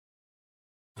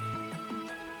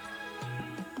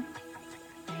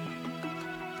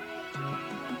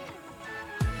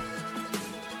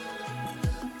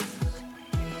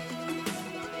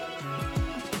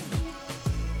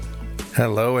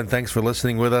Hello, and thanks for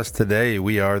listening with us today.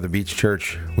 We are the Beach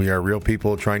Church. We are real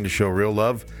people trying to show real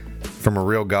love from a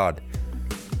real God.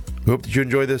 We hope that you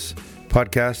enjoy this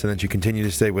podcast and that you continue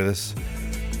to stay with us.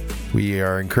 We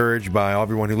are encouraged by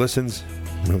everyone who listens.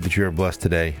 We hope that you are blessed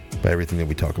today by everything that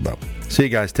we talk about. See you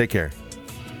guys. Take care.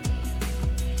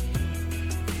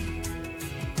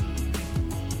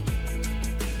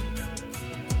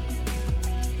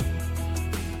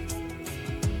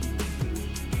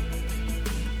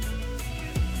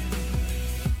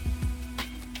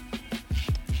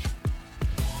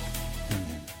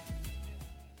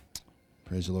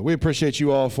 Praise the Lord. We appreciate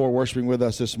you all for worshiping with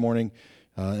us this morning,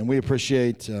 and we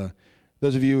appreciate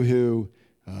those of you who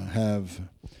have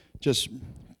just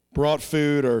brought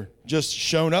food or just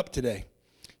shown up today.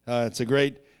 It's a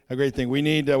great thing.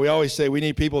 We always say we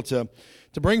need people to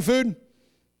bring food.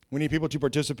 We need people to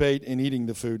participate in eating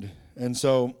the food, and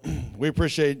so we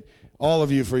appreciate all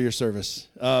of you for your service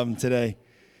today.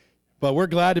 But we're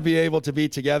glad to be able to be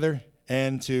together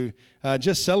and to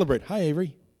just celebrate. Hi,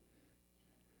 Avery.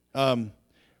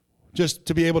 Just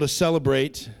to be able to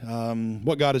celebrate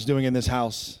what God is doing in this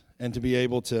house and to be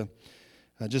able to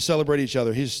just celebrate each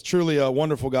other. He's truly a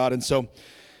wonderful God. And so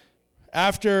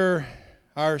after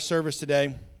our service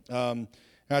today,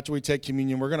 after we take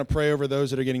communion, we're going to pray over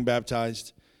those that are getting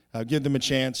baptized, give them a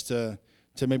chance to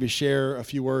maybe share a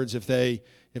few words if they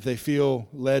feel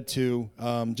led to,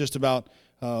 just about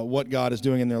what God is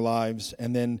doing in their lives.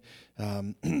 And then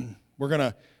we're going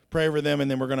to pray over them, and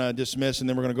then we're going to dismiss, and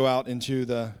then we're going to go out into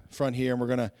the front here, and we're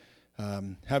going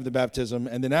to have the baptism.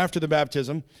 And then after the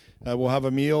baptism, we'll have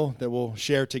a meal that we'll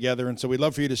share together. And so we'd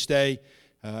love for you to stay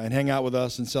and hang out with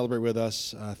us and celebrate with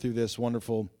us through this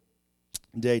wonderful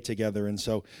day together. And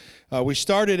so we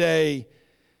started a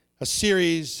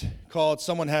series called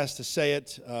Someone Has to Say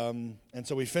It. And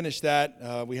so we finished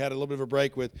that. We had a little bit of a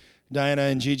break with Diana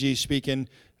and Gigi speaking.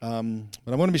 But I'm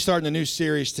going to be starting a new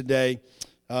series today.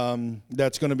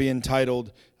 That's going to be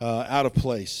entitled Out of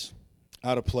Place.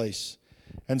 Out of Place.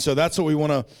 And so that's what we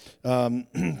want to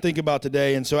think about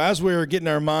today. And so as we're getting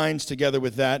our minds together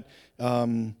with that,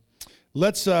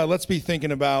 let's be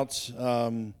thinking about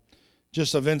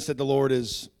just events that the Lord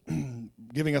is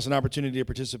giving us an opportunity to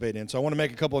participate in. So I want to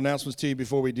make a couple announcements to you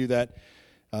before we do that.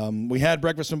 We had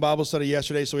breakfast and Bible study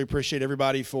yesterday, so we appreciate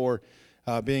everybody for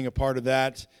being a part of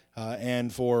that.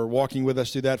 And for walking with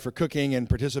us through that, for cooking and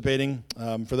participating.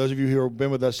 For those of you who have been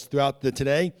with us throughout the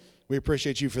today, we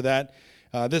appreciate you for that.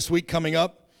 This week coming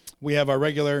up, we have our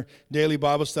regular daily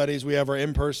Bible studies. We have our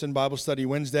in-person Bible study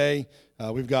Wednesday.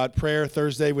 We've got prayer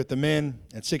Thursday with the men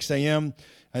at 6 a.m.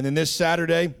 And then this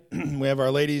Saturday, we have our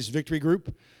ladies' victory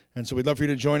group. And so we'd love for you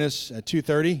to join us at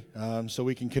 2:30 so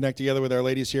we can connect together with our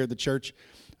ladies here at the church.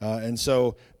 And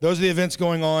so those are the events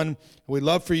going on. We'd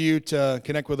love for you to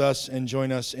connect with us and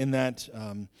join us in that.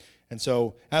 And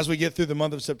so as we get through the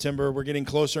month of September, we're getting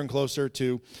closer and closer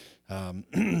to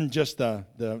just the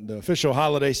official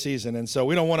holiday season. And so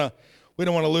we don't want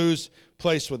to lose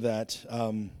place with that.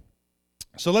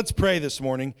 So let's pray this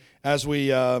morning as we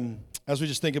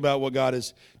just think about what God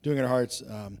is doing in our hearts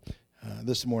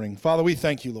this morning. Father, we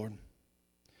thank you, Lord,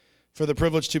 for the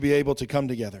privilege to be able to come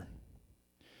together.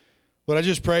 Lord, I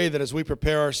just pray that as we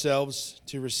prepare ourselves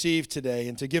to receive today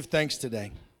and to give thanks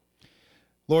today,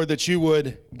 Lord, that you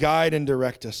would guide and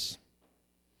direct us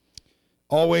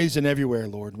always and everywhere,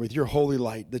 Lord, with your holy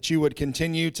light, that you would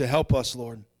continue to help us,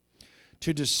 Lord,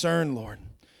 to discern, Lord,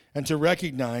 and to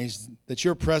recognize that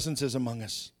your presence is among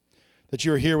us, that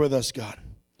you are here with us, God.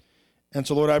 And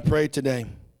so, Lord, I pray today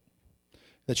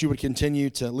that you would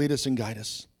continue to lead us and guide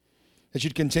us, that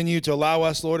you'd continue to allow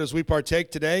us, Lord, as we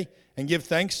partake today and give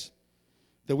thanks,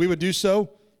 that we would do so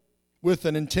with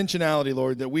an intentionality,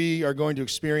 Lord, that we are going to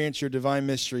experience your divine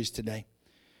mysteries today.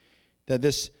 That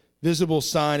this visible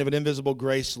sign of an invisible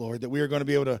grace, Lord, that we are going to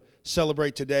be able to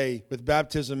celebrate today with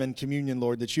baptism and communion,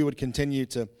 Lord, that you would continue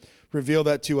to reveal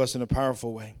that to us in a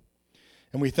powerful way.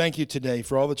 And we thank you today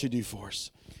for all that you do for us.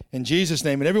 In Jesus'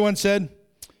 name. And everyone said,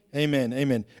 amen,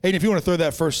 amen. Aiden, if you want to throw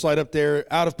that first slide up there,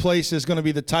 Out of Place is going to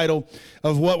be the title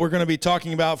of what we're going to be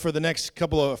talking about for the next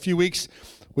few weeks.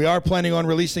 We are planning on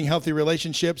releasing Healthy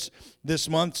Relationships this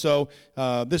month, so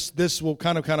this will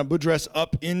kind of address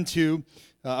up into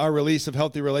our release of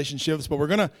Healthy Relationships. But we're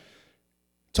going to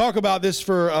talk about this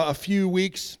for a few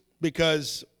weeks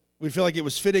because we feel like it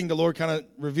was fitting. The Lord kind of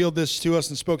revealed this to us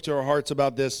and spoke to our hearts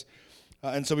about this,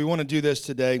 and so we want to do this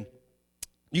today.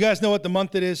 You guys know what the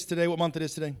month it is today? What month it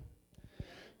is today?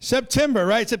 September,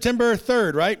 right? September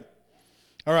 3rd, right?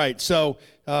 All right, so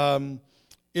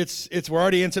we're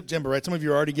already in September, right? Some of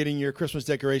you are already getting your Christmas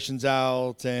decorations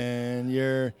out and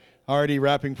your already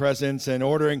wrapping presents and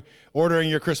ordering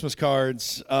your Christmas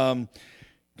cards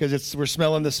because we're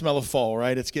smelling the smell of fall,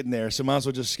 right? It's getting there. So might as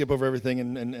well just skip over everything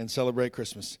and celebrate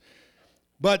Christmas.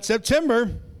 But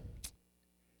September,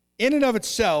 in and of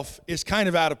itself, is kind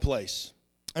of out of place.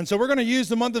 And so we're going to use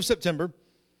the month of September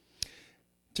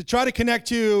to try to connect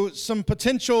to some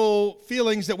potential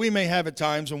feelings that we may have at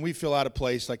times when we feel out of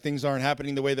place, like things aren't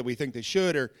happening the way that we think they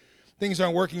should, or things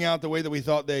aren't working out the way that we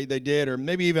thought they did, or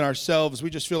maybe even ourselves, we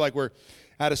just feel like we're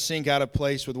out of sync, out of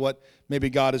place with what maybe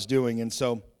God is doing. And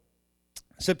so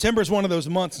September is one of those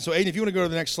months. And so Aiden, if you want to go to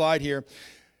the next slide here.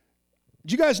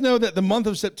 Do you guys know that the month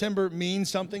of September means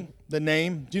something? The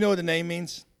name. Do you know what the name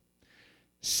means?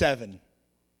 7.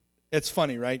 It's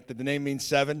funny, right, that the name means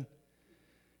 7?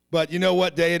 But you know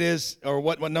what day it is or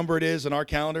what number it is on our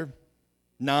calendar?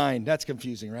 9. That's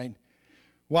confusing, right?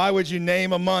 Why would you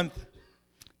name a month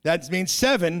that means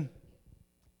 7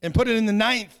 and put it in the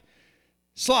 9th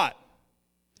slot?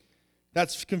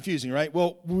 That's confusing, right?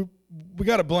 Well, we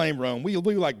got to blame Rome. We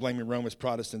like blaming Rome as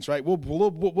Protestants, right? We'll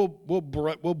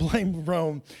blame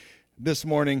Rome this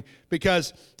morning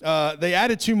because they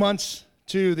added 2 months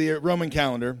to the Roman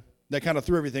calendar that kind of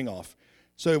threw everything off.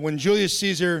 So when Julius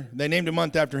Caesar, they named a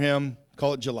month after him,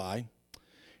 call it July.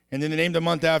 And then they named a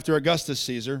month after Augustus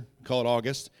Caesar, call it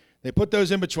August. They put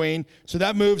those in between. So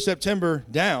that moved September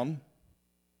down.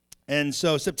 And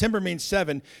so September means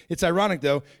 7. It's ironic,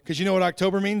 though, because you know what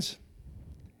October means?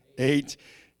 8.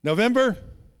 November,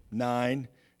 9.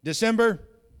 December,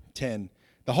 10.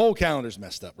 The whole calendar's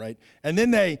messed up, right? And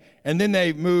then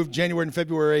they moved January and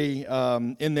February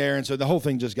in there, and so the whole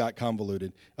thing just got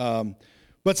convoluted.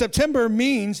 But September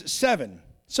means 7.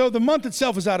 So the month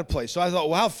itself is out of place. So I thought,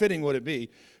 well, how fitting would it be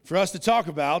for us to talk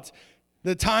about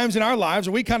the times in our lives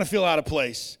where we kind of feel out of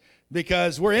place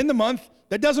because we're in the month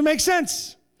that doesn't make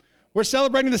sense. We're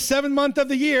celebrating the 7th month of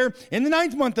the year in the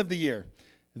 9th month of the year.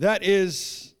 That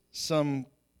is some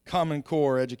Common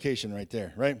Core education right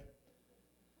there, right?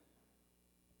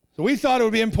 So we thought it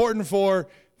would be important for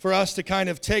us to kind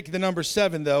of take the number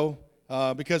 7, though,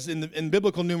 because in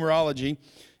biblical numerology,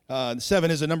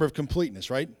 7 is a number of completeness,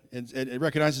 right? It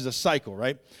recognizes a cycle,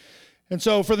 right? And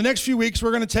so for the next few weeks,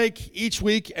 we're going to take each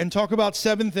week and talk about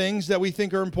 7 things that we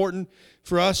think are important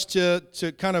for us to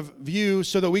kind of view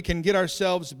so that we can get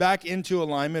ourselves back into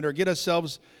alignment or get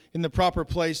ourselves in the proper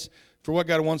place for what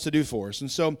God wants to do for us. And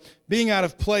so being out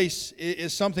of place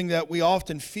is something that we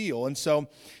often feel. And so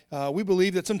we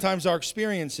believe that sometimes our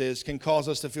experiences can cause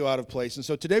us to feel out of place. And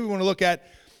so today we want to look at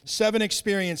 7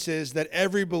 experiences that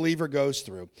every believer goes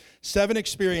through. 7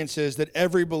 experiences that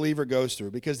every believer goes through.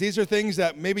 Because these are things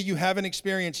that maybe you haven't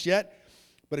experienced yet,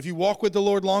 but if you walk with the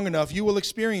Lord long enough, you will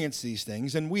experience these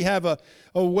things. And we have a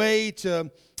way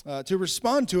to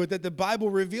respond to it that the Bible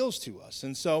reveals to us.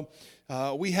 And so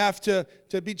we have to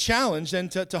be challenged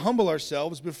and to humble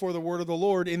ourselves before the word of the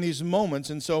Lord in these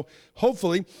moments. And so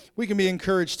hopefully we can be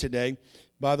encouraged today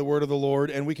by the word of the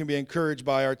Lord, and we can be encouraged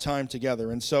by our time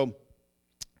together. And so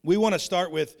we want to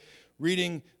start with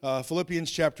reading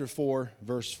Philippians chapter 4,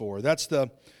 verse 4. That's the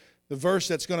verse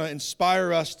that's going to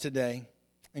inspire us today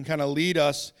and kind of lead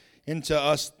us into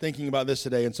us thinking about this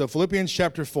today. And so Philippians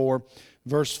chapter 4,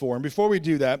 verse 4. And before we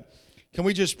do that, can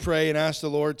we just pray and ask the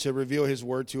Lord to reveal his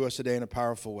word to us today in a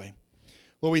powerful way?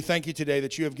 Lord, we thank you today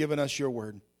that you have given us your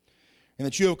word and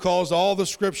that you have caused all the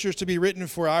scriptures to be written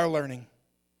for our learning.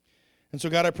 And so,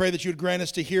 God, I pray that you would grant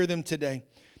us to hear them today,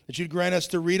 that you'd grant us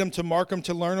to read them, to mark them,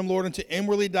 to learn them, Lord, and to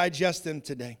inwardly digest them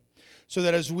today, so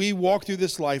that as we walk through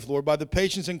this life, Lord, by the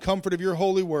patience and comfort of your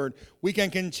holy word, we can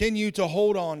continue to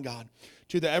hold on, God,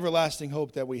 to the everlasting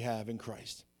hope that we have in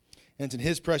Christ. And it's in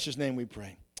his precious name we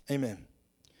pray. Amen.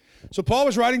 So Paul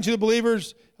was writing to the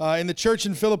believers in the church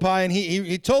in Philippi, and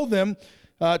he told them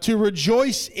to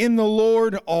rejoice in the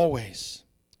Lord always.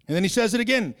 And then he says it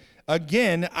again.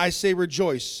 Again, I say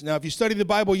rejoice. Now, if you study the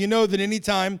Bible, you know that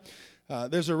anytime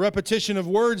there's a repetition of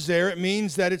words there, it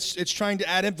means that it's trying to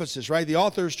add emphasis, right? The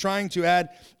author is trying to add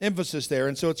emphasis there.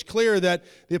 And so it's clear that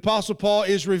the Apostle Paul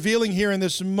is revealing here in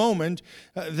this moment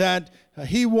that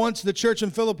he wants the church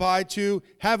in Philippi to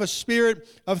have a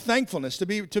spirit of thankfulness, to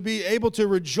be able to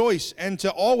rejoice and to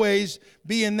always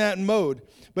be in that mode.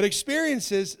 But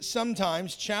experiences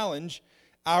sometimes challenge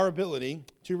our ability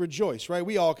to rejoice, right?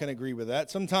 We all can agree with that.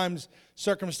 Sometimes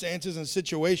circumstances and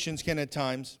situations can at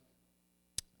times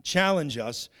challenge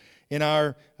us in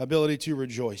our ability to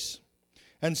rejoice.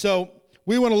 And so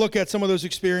we want to look at some of those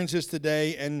experiences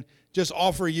today and just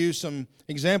offer you some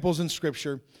examples in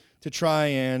Scripture to try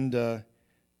and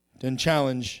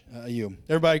challenge you.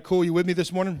 Everybody cool? You with me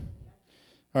this morning?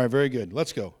 All right, very good.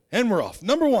 Let's go. And we're off.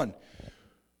 Number 1,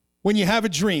 when you have a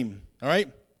dream, all right?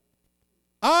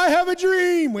 I have a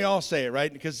dream. We all say it,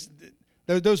 right? Because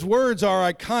those words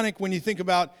are iconic when you think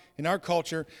about, in our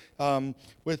culture,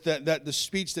 with the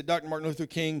speech that Dr. Martin Luther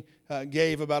King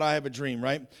gave about I have a dream,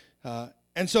 right?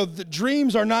 And so the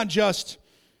dreams are not just,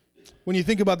 when you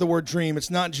think about the word dream,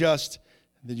 it's not just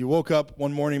that you woke up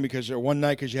one morning or one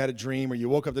night because you had a dream, or you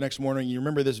woke up the next morning and you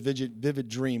remember this vivid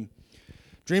dream.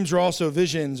 Dreams are also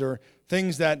visions or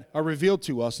things that are revealed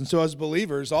to us. And so as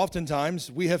believers,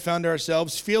 oftentimes we have found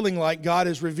ourselves feeling like God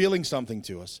is revealing something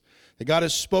to us, that God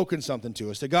has spoken something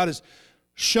to us, that God has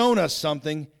shown us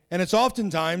something, and it's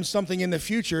oftentimes something in the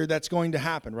future that's going to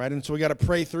happen, right? And so we got to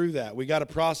pray through that. We got to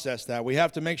process that. We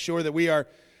have to make sure that we are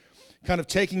kind of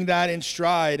taking that in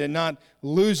stride and not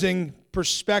losing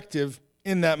perspective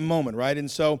in that moment, right? And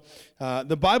so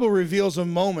the Bible reveals a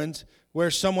moment where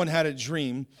someone had a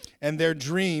dream, and their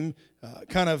dream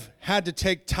kind of had to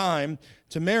take time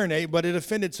to marinate, but it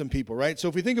offended some people, right? So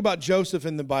if we think about Joseph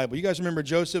in the Bible, you guys remember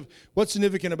Joseph? What's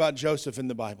significant about Joseph in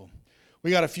the Bible? We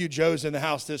got a few Joes in the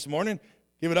house this morning.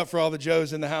 Give it up for all the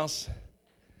Joes in the house.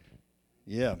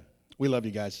 Yeah, we love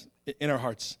you guys in our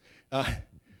hearts.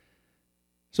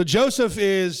 So Joseph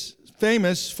is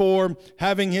famous for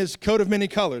having his coat of many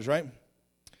colors, right?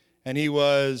 And he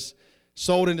was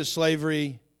sold into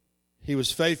slavery. He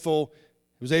was faithful.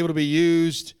 He was able to be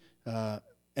used.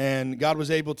 And God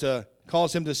was able to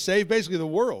cause him to save basically the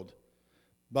world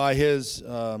by his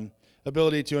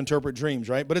ability to interpret dreams,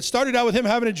 right? But it started out with him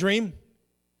having a dream.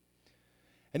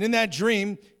 And in that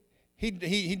dream,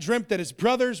 he dreamt that his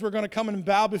brothers were going to come and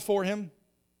bow before him.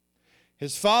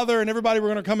 His father and everybody were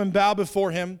going to come and bow before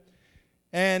him.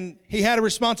 And he had a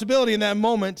responsibility in that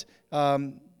moment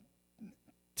to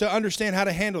understand how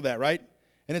to handle that, right?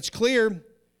 And it's clear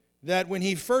that when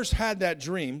he first had that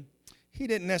dream, he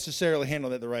didn't necessarily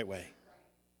handle that the right way.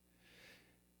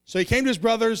 So he came to his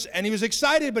brothers, and he was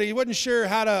excited, but he wasn't sure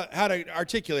how to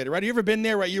articulate it, right? Have you ever been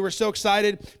there, right? You were so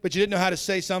excited, but you didn't know how to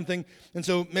say something. And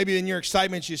so maybe in your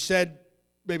excitement, you said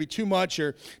maybe too much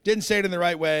or didn't say it in the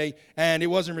right way, and it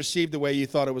wasn't received the way you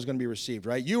thought it was going to be received,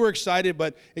 right? You were excited,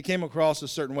 but it came across a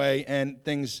certain way, and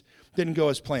things didn't go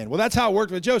as planned. Well, that's how it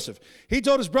worked with Joseph. He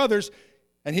told his brothers,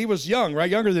 and he was young, right?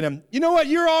 Younger than him. You know what?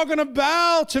 You're all going to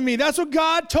bow to me. That's what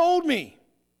God told me.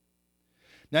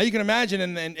 Now, you can imagine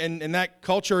in that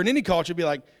culture, or in any culture, be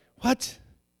like, what?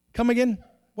 Come again?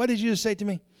 What did you just say to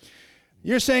me?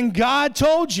 You're saying God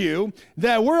told you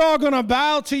that we're all going to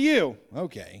bow to you.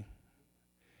 Okay.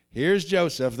 Here's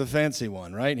Joseph, the fancy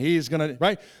one, right? He's going to,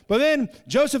 right? But then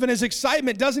Joseph, in his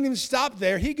excitement, doesn't even stop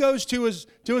there. He goes to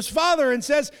his father and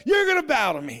says, you're going to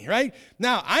bow to me, right?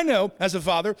 Now, I know, as a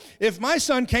father, if my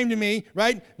son came to me,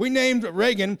 right, we named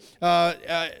Reagan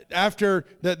after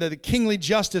the kingly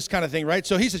justice kind of thing, right?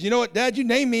 So he says, you know what, Dad, you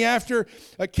named me after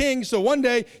a king, so one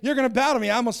day you're going to bow to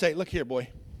me. I'm going to say, look here, boy.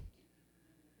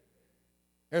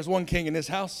 There's one king in this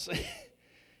house,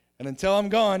 and until I'm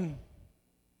gone,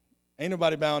 ain't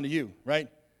nobody bowing to you, right?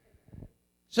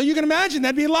 So you can imagine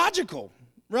that'd be logical,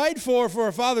 right? For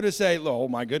a father to say, oh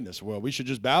my goodness, well, we should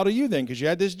just bow to you then because you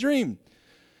had this dream.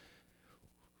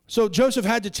 So Joseph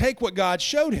had to take what God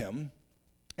showed him,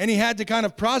 and he had to kind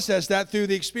of process that through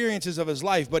the experiences of his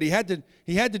life. But he had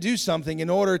to do something in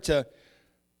order to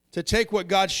take what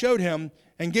God showed him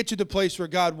and get to the place where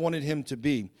God wanted him to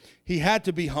be. He had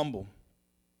to be humble.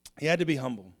 He had to be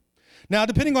humble. Now,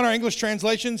 depending on our English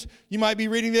translations, you might be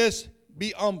reading this,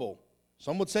 be humble.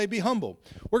 Some would say be humble.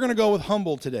 We're going to go with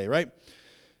humble today, right?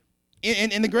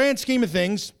 In the grand scheme of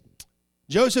things,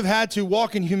 Joseph had to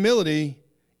walk in humility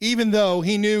even though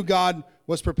he knew God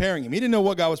was preparing him. He didn't know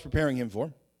what God was preparing him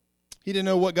for. He didn't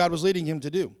know what God was leading him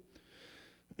to do.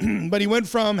 But he went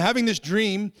from having this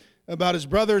dream about his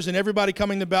brothers and everybody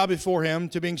coming to bow before him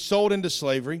to being sold into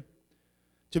slavery,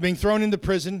 to being thrown into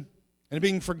prison, and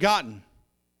being forgotten.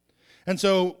 And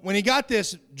so when he got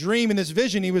this dream and this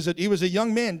vision, he was a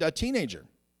young man, a teenager.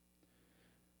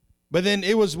 But then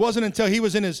it wasn't until he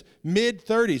was in his mid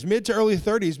to early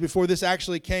 30s before this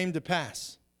actually came to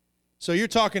pass. So you're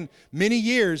talking many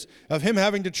years of him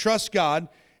having to trust God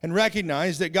and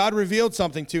recognize that God revealed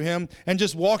something to him and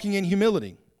just walking in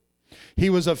humility.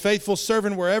 He was a faithful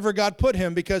servant wherever God put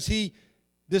him because he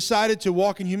decided to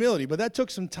walk in humility. But that took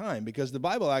some time because the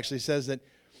Bible actually says that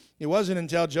it wasn't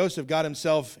until Joseph got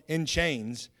himself in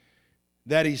chains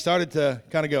that he started to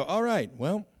kind of go, all right,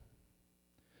 well,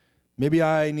 maybe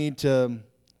I need to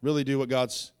really do what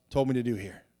God's told me to do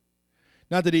here.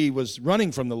 Not that he was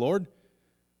running from the Lord,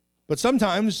 but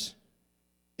sometimes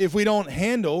if we don't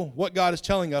handle what God is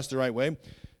telling us the right way,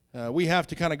 we have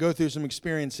to kind of go through some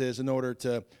experiences in order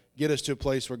to get us to a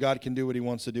place where God can do what he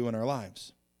wants to do in our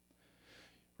lives.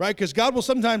 Right? Because God will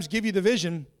sometimes give you the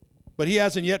vision, but he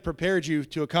hasn't yet prepared you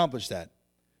to accomplish that.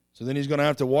 So then he's going to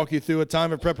have to walk you through a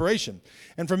time of preparation.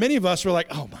 And for many of us, we're like,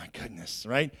 oh my goodness,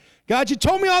 right? God, you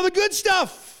told me all the good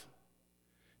stuff.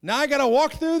 Now I got to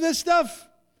walk through this stuff?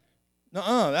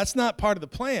 Nuh-uh, that's not part of the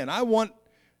plan. I want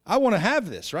to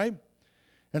have this, right?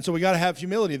 And so we got to have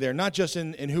humility there, not just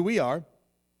in who we are,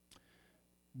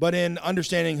 but in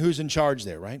understanding who's in charge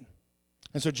there, right?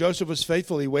 And so Joseph was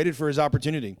faithful. He waited for his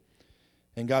opportunity,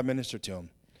 and God ministered to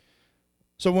him.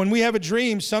 So when we have a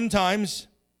dream, sometimes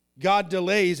God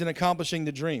delays in accomplishing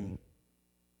the dream.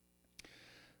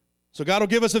 So God will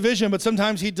give us a vision, but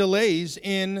sometimes he delays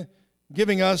in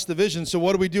giving us the vision. So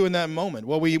what do we do in that moment?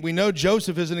 Well, we know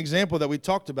Joseph is an example that we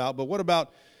talked about, but what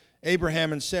about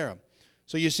Abraham and Sarah?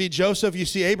 So you see Joseph, you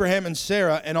see Abraham and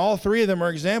Sarah, and all three of them are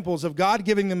examples of God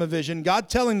giving them a vision, God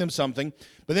telling them something,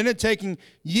 but then it taking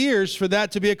years for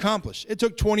that to be accomplished. It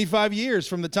took 25 years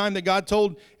from the time that God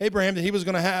told Abraham that he was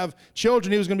going to have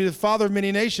children, he was going to be the father of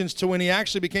many nations, to when he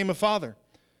actually became a father,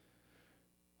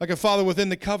 like a father within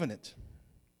the covenant.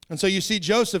 And so you see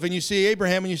Joseph and you see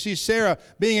Abraham and you see Sarah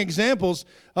being examples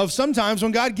of sometimes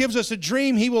when God gives us a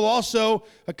dream, he will also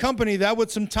accompany that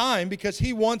with some time because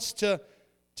he wants to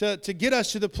get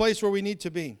us to the place where we need to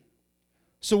be.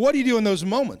 So what do you do in those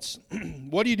moments?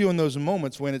 What do you do in those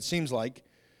moments when it seems like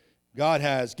God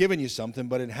has given you something,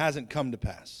 but it hasn't come to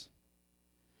pass?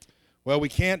 Well, we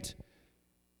can't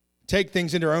take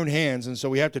things into our own hands, and so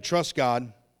we have to trust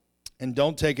God and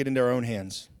don't take it into our own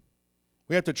hands.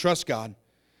 We have to trust God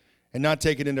and not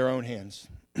take it into our own hands.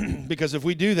 Because if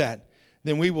we do that,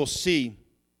 then we will see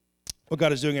what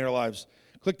God is doing in our lives.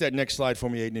 Click that next slide for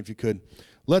me, Aiden, if you could.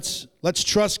 Let's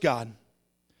trust God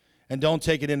and don't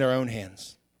take it into our own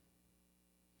hands.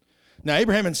 Now,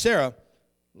 Abraham and Sarah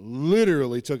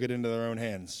literally took it into their own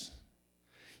hands.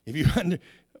 Well,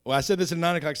 I said this in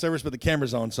 9 o'clock service, but the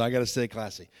camera's on, so I got to stay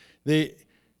classy. If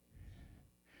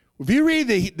you read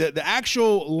the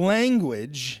actual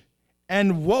language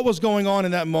and what was going on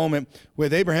in that moment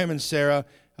with Abraham and Sarah,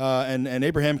 and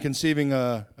Abraham conceiving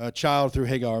a child through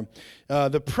Hagar,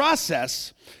 the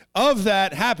process of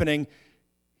that happening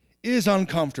is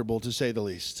uncomfortable, to say the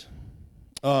least.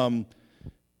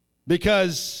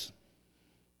 Because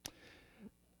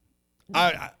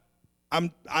the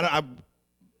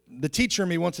teacher in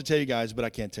me wants to tell you guys, but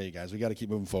I can't tell you guys. We got to keep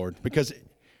moving forward because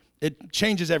it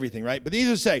changes everything, right? But these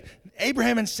are to say,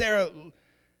 Abraham and Sarah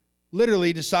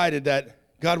literally decided that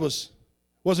God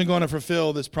wasn't going to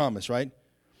fulfill this promise, right?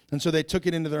 And so they took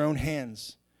it into their own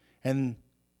hands, and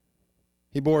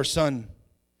he bore a son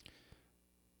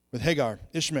with Hagar,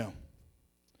 Ishmael.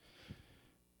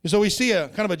 And so we see a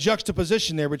kind of a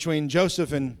juxtaposition there between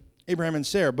Joseph and Abraham and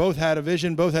Sarah. Both had a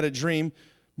vision, both had a dream,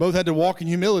 both had to walk in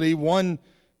humility. One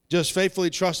just faithfully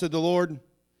trusted the Lord,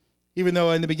 even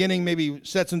though in the beginning maybe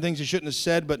said some things he shouldn't have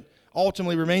said, but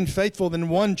ultimately remained faithful. Then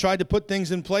one tried to put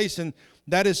things in place, and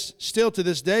that is still to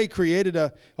this day created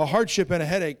a hardship and a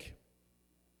headache.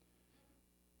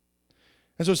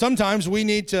 And so sometimes we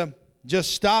need to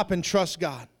just stop and trust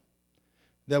God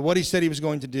that what he said he was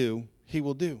going to do, he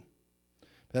will do.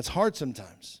 That's hard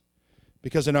sometimes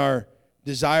because in our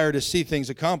desire to see things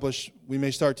accomplished, we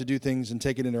may start to do things and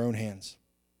take it in our own hands.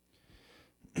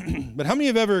 But how many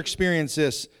have ever experienced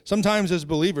this? Sometimes as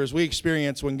believers, we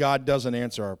experience when God doesn't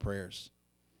answer our prayers.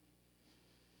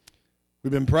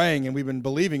 We've been praying and we've been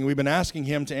believing, and we've been asking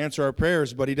him to answer our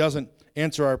prayers, but he doesn't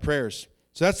answer our prayers.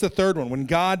 So that's the third one, when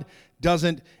God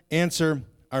doesn't answer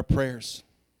our prayers.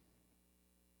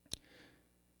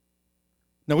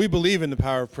 Now, we believe in the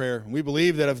power of prayer. We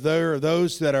believe that if there are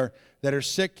those that are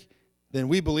sick, then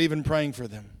we believe in praying for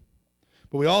them.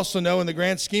 But we also know in the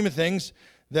grand scheme of things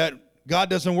that God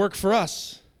doesn't work for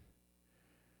us.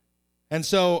 And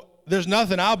so there's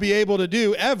nothing I'll be able to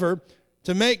do ever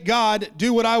to make God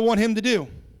do what I want him to do.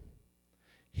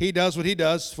 He does what he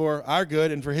does for our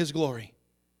good and for his glory.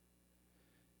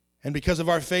 And because of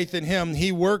our faith in him,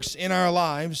 he works in our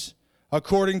lives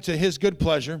according to his good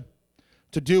pleasure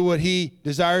to do what he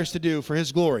desires to do for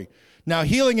his glory. Now,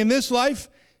 healing in this life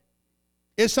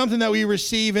is something that we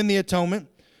receive in the atonement,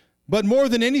 but more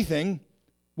than anything,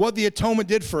 what the atonement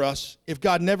did for us, if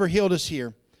God never healed us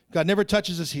here, God never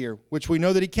touches us here, which we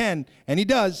know that he can, and he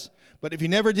does, but if he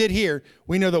never did here,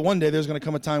 we know that one day there's going to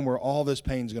come a time where all this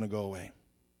pain is going to go away.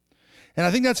 And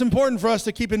I think that's important for us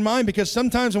to keep in mind, because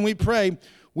sometimes when we pray,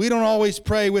 we don't always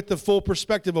pray with the full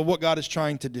perspective of what God is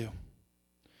trying to do.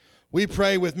 We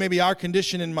pray with maybe our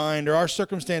condition in mind, or our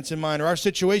circumstance in mind, or our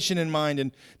situation in mind,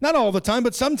 and not all the time,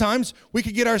 but sometimes we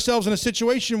could get ourselves in a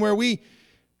situation where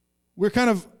we're kind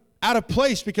of out of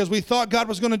place because we thought God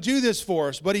was going to do this for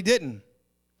us, but he didn't.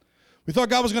 We thought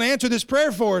God was going to answer this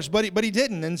prayer for us, but he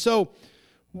didn't. And so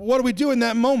what do we do in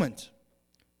that moment?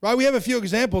 Right? We have a few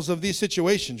examples of these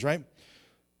situations, right?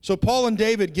 So Paul and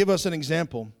David give us an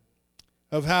example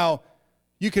of how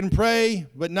you can pray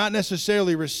but not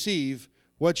necessarily receive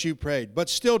what you prayed, but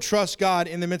still trust God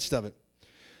in the midst of it.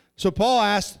 So Paul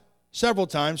asked several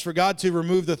times for God to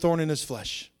remove the thorn in his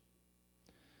flesh.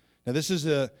 Now this is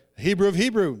the Hebrew of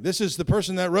Hebrew. This is the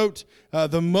person that wrote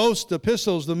the most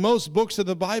epistles, the most books of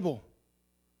the Bible.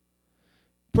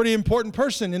 Pretty important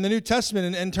person in the New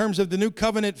Testament in terms of the new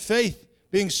covenant faith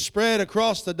being spread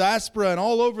across the diaspora and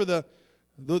all over the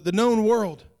known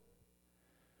world.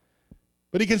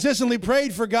 But he consistently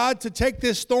prayed for God to take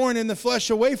this thorn in the flesh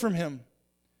away from him.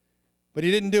 But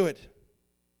he didn't do it.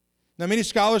 Now, many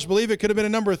scholars believe it could have been a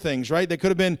number of things, right? There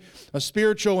could have been a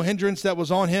spiritual hindrance that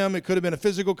was on him. It could have been a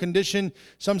physical condition.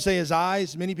 Some say his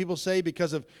eyes. Many people say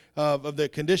because of the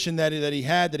condition that he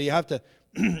had, that he have to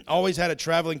always had a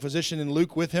traveling physician in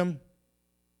Luke with him.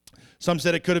 Some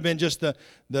said it could have been just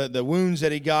the wounds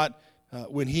that he got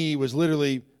when he was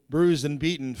literally bruised and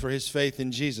beaten for his faith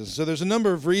in Jesus. So there's a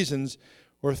number of reasons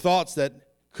or thoughts that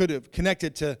could have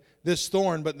connected to this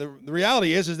thorn, but the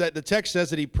reality is that the text says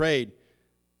that he prayed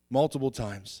multiple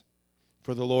times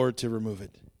for the Lord to remove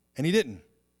it, and he didn't.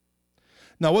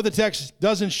 Now, what the text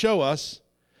doesn't show us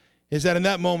is that in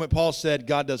that moment, Paul said,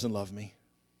 God doesn't love me.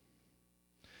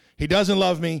 He doesn't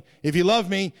love me. If he loved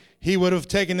me, he would have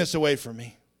taken this away from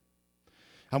me.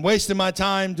 I'm wasting my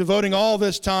time, devoting all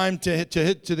this time to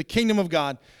the kingdom of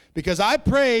God because I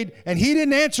prayed and he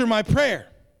didn't answer my prayer.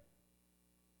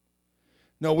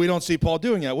 No, we don't see Paul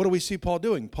doing that. What do we see Paul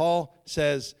doing? Paul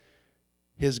says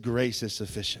his grace is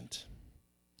sufficient.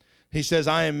 He says,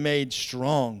 I am made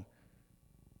strong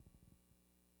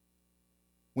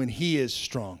when he is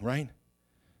strong, right?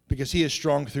 Because he is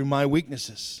strong through my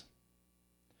weaknesses.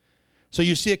 So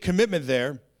you see a commitment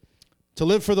there to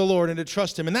live for the Lord and to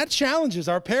trust him. And that challenges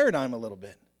our paradigm a little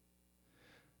bit.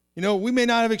 You know, we may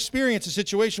not have experienced a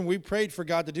situation where we prayed for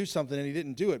God to do something and he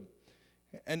didn't do it.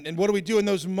 And what do we do in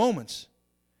those moments?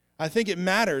 I think it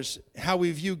matters how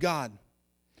we view God.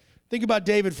 Think about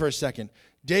David for a second.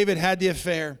 David had the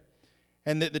affair,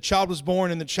 and the child was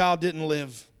born, and the child didn't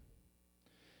live.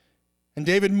 And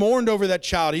David mourned over that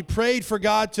child. He prayed for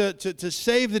God to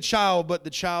save the child, but the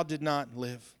child did not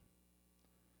live.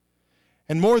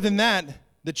 And more than that,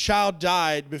 the child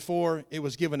died before it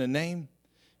was given a name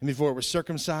and before it was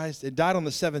circumcised. It died on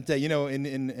the seventh day. You know,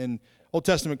 in Old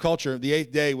Testament culture, the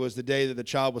eighth day was the day that the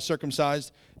child was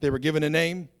circumcised. They were given a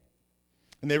name,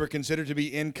 and they were considered to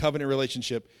be in covenant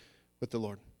relationship with the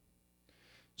Lord.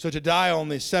 So to die on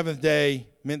the seventh day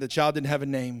meant the child didn't have a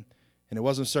name, and it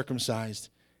wasn't circumcised,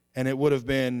 and it would have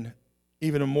been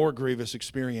even a more grievous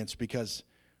experience because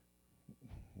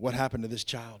what happened to this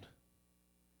child?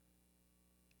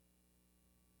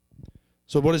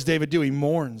 So what does David do? He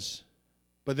mourns.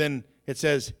 But then it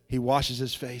says he washes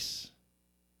his face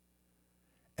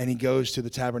and he goes to the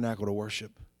tabernacle to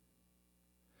worship.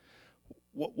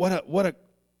 What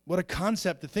a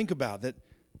concept to think about, that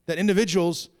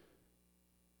individuals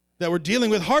that were dealing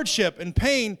with hardship and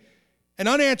pain and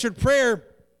unanswered prayer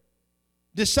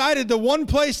decided the one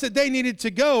place that they needed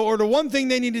to go, or the one thing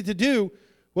they needed to do,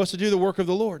 was to do the work of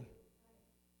the Lord.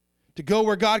 To go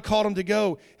where God called them to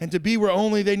go, and to be where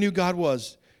only they knew God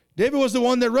was. David was the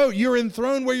one that wrote, "You're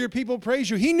enthroned where your people praise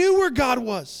you." He knew where God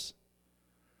was.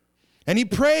 And he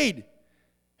prayed.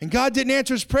 And God didn't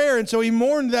answer his prayer, and so he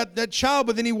mourned that child,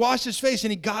 but then he washed his face,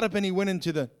 and he got up and he went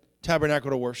into the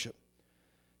tabernacle to worship.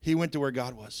 He went to where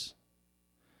God was.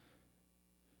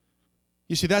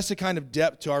 You see, that's the kind of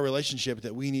depth to our relationship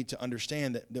that we need to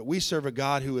understand, that we serve a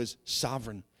God who is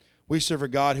sovereign. We serve a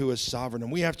God who is sovereign,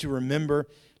 and we have to remember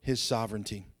his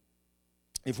sovereignty.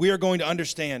 If we are going to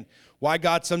understand why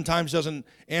God sometimes doesn't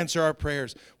answer our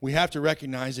prayers, we have to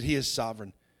recognize that he is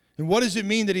sovereign. And what does it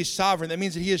mean that he's sovereign? That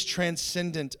means that he is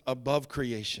transcendent above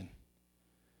creation.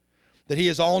 That he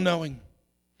is all-knowing.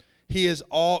 He is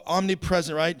all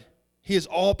omnipresent, right? He is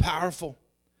all-powerful.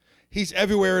 He's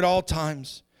everywhere at all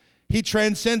times. He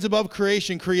transcends above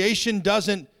creation. Creation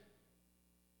doesn't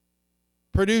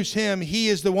produce him. He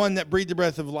is the one that breathed the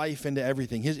breath of life into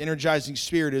everything. His energizing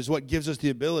spirit is what gives us the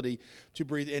ability to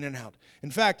breathe in and out. In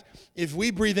fact, if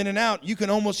we breathe in and out, you can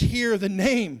almost hear the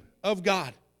name of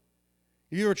God.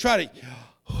 If you ever tried it,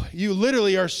 you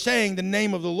literally are saying the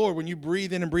name of the Lord when you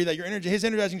breathe in and breathe out. His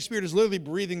energizing spirit is literally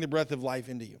breathing the breath of life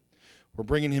into you. We're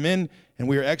bringing him in, and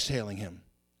we are exhaling him.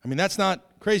 I mean, that's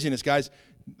not craziness, guys.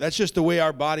 That's just the way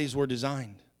our bodies were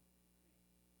designed.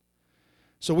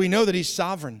 So we know that he's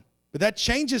sovereign. But that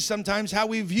changes sometimes how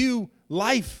we view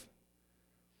life.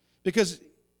 Because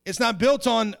it's not built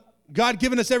on God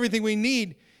giving us everything we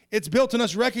need. It's built on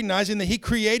us recognizing that he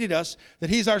created us, that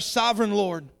he's our sovereign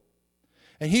Lord,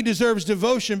 and he deserves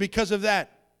devotion because of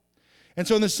that. And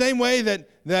so in the same way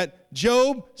that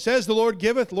Job says, the Lord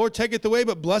giveth, the Lord taketh away,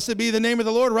 but blessed be the name of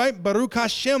the Lord, right? Baruch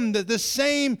Hashem, the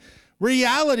same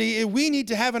reality we need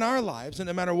to have in our lives, and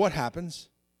no matter what happens,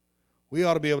 we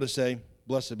ought to be able to say,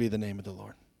 blessed be the name of the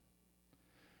Lord.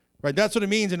 Right? That's what it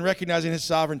means in recognizing his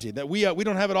sovereignty, that we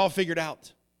don't have it all figured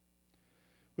out.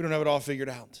 We don't have it all figured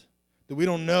out. That we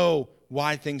don't know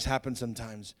why things happen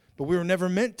sometimes, but we were never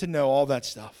meant to know all that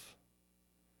stuff.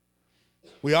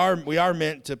 We are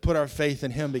meant to put our faith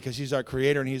in him because he's our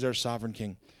creator and he's our sovereign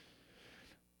king.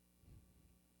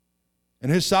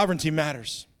 And his sovereignty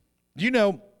matters. Do you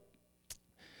know,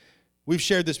 we've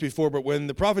shared this before, but when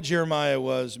the prophet Jeremiah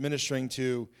was ministering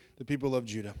to the people of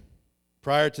Judah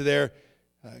prior to their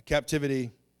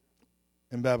captivity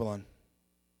in Babylon,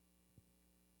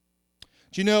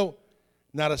 do you know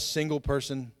not a single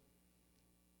person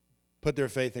put their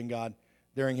faith in God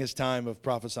during his time of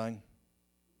prophesying?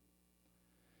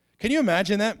 Can you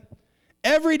imagine that?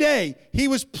 Every day he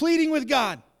was pleading with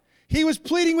God. He was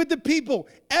pleading with the people.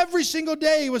 Every single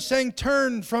day he was saying,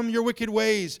 turn from your wicked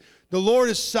ways. The Lord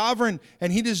is sovereign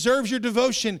and he deserves your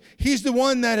devotion. He's the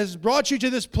one that has brought you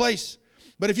to this place.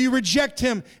 But if you reject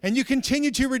him and you continue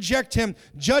to reject him,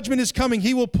 judgment is coming.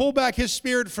 He will pull back his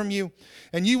spirit from you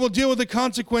and you will deal with the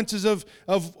consequences of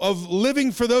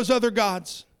living for those other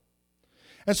gods.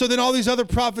 And so then all these other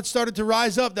prophets started to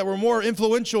rise up that were more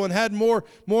influential and had more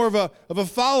of a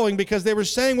following because they were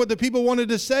saying what the people wanted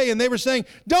to say. And they were saying,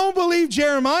 don't believe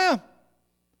Jeremiah.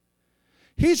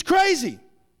 He's crazy.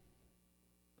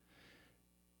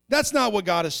 That's not what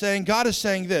God is saying. God is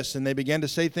saying this. And they began to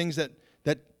say things that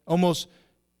almost,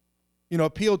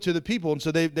 appealed to the people. And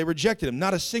so they rejected him.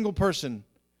 Not a single person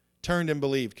turned and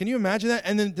believed. Can you imagine that?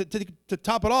 And then to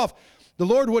top it off, the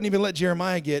Lord wouldn't even let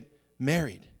Jeremiah get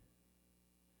married,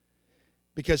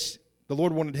 because the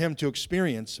Lord wanted him to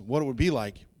experience what it would be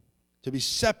like to be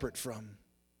separate from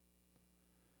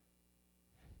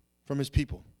his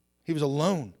people. He was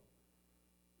alone.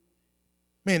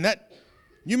 Man,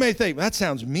 you may think, that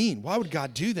sounds mean. Why would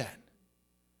God do that?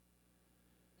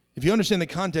 If you understand the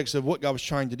context of what God was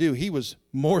trying to do, he was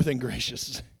more than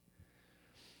gracious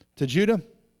to Judah,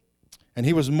 and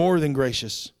he was more than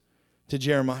gracious to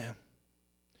Jeremiah.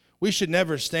 We should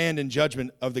never stand in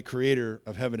judgment of the creator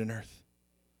of heaven and earth.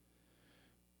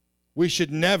 We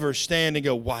should never stand and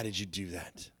go, why did you do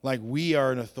that? Like we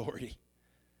are an authority.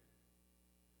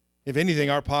 If anything,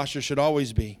 our posture should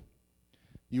always be,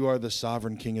 you are the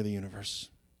sovereign king of the universe.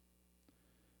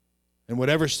 In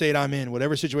whatever state I'm in,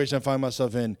 whatever situation I find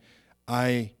myself in,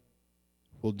 I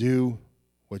will do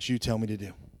what you tell me to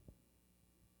do.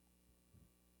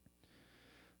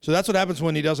 So that's what happens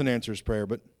when he doesn't answer his prayer.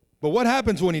 But what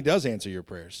happens when he does answer your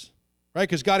prayers? Right?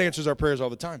 Because God answers our prayers all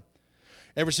the time.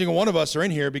 Every single one of us are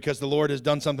in here because the Lord has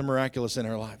done something miraculous in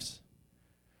our lives.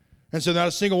 And so not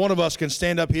a single one of us can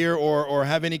stand up here or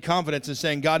have any confidence in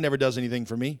saying, God never does anything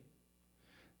for me.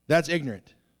 That's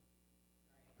ignorant.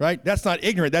 Right? That's not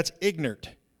ignorant, that's ignorant.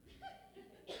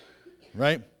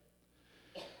 Right?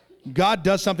 God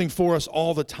does something for us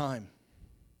all the time.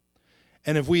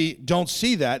 And if we don't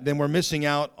see that, then we're missing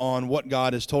out on what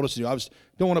God has told us to do.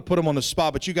 Don't want to put him on the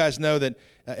spot, but you guys know that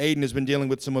Aiden has been dealing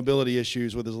with some mobility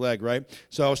issues with his leg, right?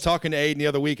 So I was talking to Aiden the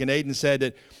other week, and Aiden said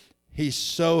that he's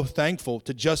so thankful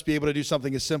to just be able to do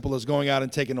something as simple as going out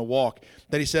and taking a walk,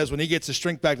 that he says when he gets the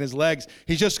strength back in his legs,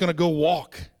 he's just going to go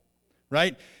walk,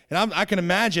 right? And I can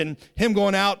imagine him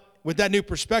going out with that new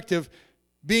perspective,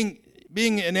 being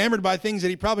enamored by things that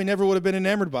he probably never would have been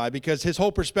enamored by because his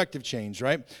whole perspective changed,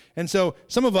 right? And so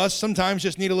some of us sometimes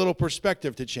just need a little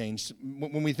perspective to change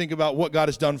when we think about what God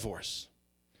has done for us.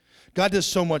 God does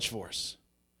so much for us.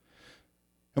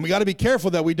 And we got to be careful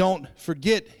that we don't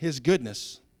forget his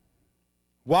goodness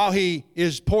while he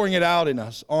is pouring it out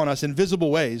on us in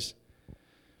visible ways,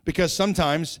 because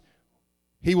sometimes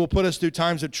he will put us through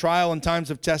times of trial and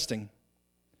times of testing.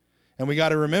 And we got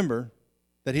to remember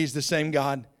that he's the same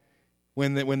God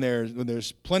when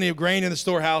there's plenty of grain in the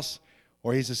storehouse,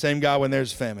 or he's the same God when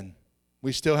there's famine.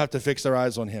 We still have to fix our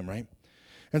eyes on him, right?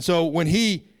 And so when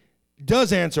he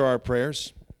does answer our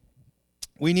prayers,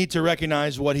 we need to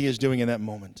recognize what he is doing in that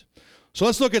moment. So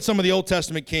let's look at some of the Old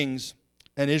Testament kings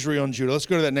and Israel and Judah. Let's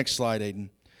go to that next slide, Aiden.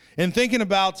 In thinking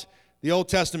about the Old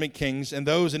Testament kings and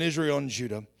those in Israel and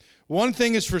Judah, one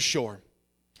thing is for sure.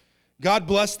 God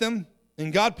blessed them,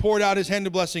 and God poured out his hand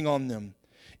of blessing on them.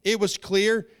 It was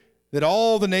clear that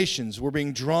all the nations were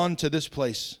being drawn to this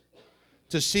place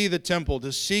to see the temple,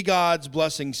 to see God's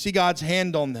blessing, see God's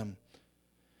hand on them.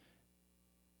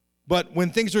 But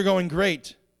when things are going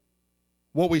great,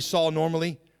 what we saw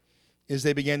normally is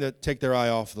they began to take their eye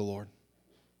off the Lord.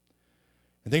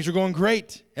 And things were going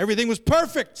great. Everything was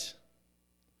perfect.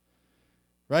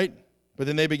 Right? But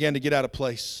then they began to get out of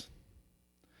place.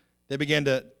 They began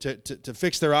to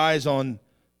fix their eyes on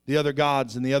the other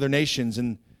gods and the other nations.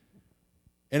 And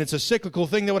it's a cyclical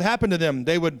thing that would happen to them.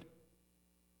 They would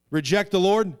reject the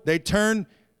Lord. They'd turn.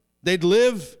 They'd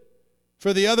live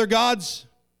for the other gods.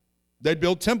 They'd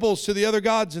build temples to the other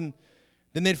gods. And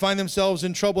then they'd find themselves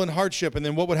in trouble and hardship. And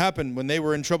then what would happen when they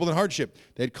were in trouble and hardship?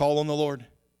 They'd call on the Lord.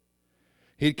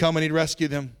 He'd come and he'd rescue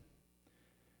them.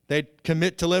 They'd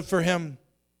commit to live for him.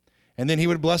 And then he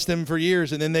would bless them for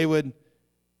years. And then they would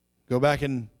go back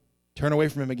and turn away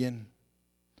from him again.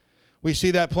 We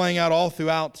see that playing out all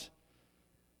throughout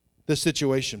this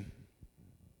situation.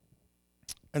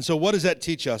 And so what does that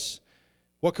teach us?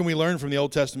 What can we learn from the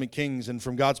Old Testament kings and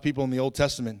from God's people in the Old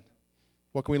Testament?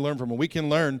 What can we learn from them? We can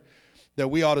learn that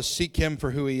we ought to seek him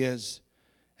for who he is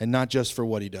and not just for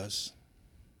what he does.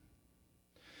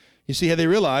 You see, they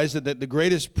realized that the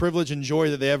greatest privilege and joy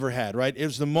that they ever had, right? It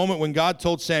was the moment when God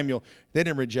told Samuel, they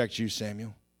didn't reject you,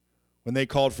 Samuel. When they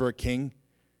called for a king,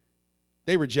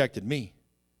 they rejected me.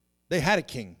 They had a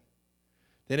king.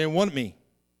 They didn't want me.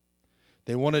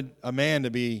 They wanted a man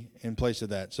to be in place of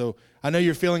that. So I know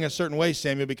you're feeling a certain way,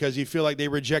 Samuel, because you feel like they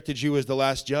rejected you as the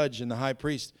last judge and the high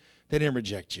priest. They didn't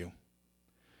reject you.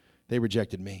 They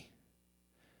rejected me.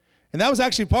 And that was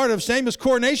actually part of Samuel's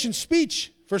coronation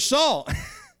speech for Saul.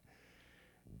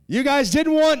 You guys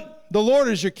didn't want the Lord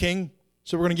as your king,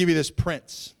 so we're going to give you this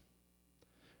prince.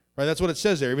 Right? That's what it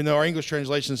says there. Even though our English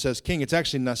translation says king, it's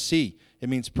actually nasi. It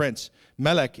means prince.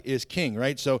 Melech is king,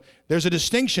 right? So there's a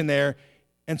distinction there.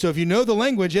 And so if you know the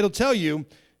language, it'll tell you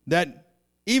that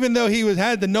even though he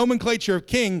had the nomenclature of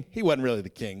king, he wasn't really the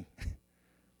king.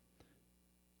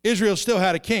 Israel still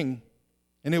had a king,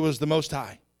 and it was the Most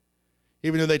High,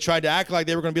 even though they tried to act like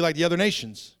they were going to be like the other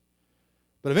nations.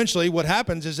 But eventually what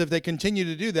happens is if they continue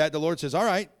to do that, the Lord says, all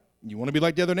right, you want to be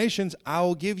like the other nations,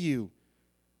 I'll give you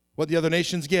what the other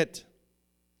nations get.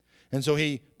 And so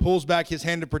he pulls back his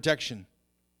hand of protection.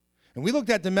 And we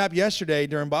looked at the map yesterday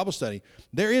during Bible study.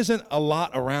 There isn't a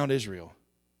lot around Israel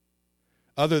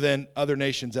other than other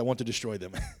nations that want to destroy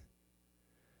them.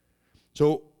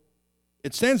 So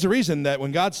it stands to reason that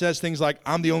when God says things like,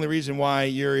 I'm the only reason why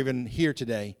you're even here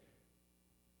today,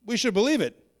 we should believe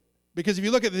it. Because if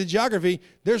you look at the geography,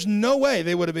 there's no way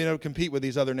they would have been able to compete with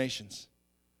these other nations.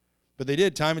 But they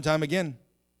did time and time again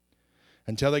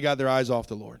until they got their eyes off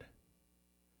the Lord.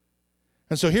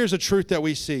 And so here's a truth that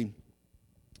we see.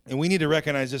 And we need to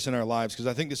recognize this in our lives because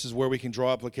I think this is where we can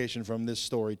draw application from this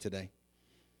story today.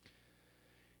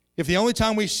 If the only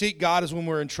time we seek God is when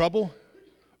we're in trouble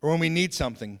or when we need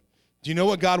something, do you know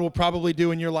what God will probably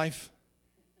do in your life?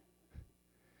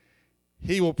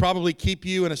 He will probably keep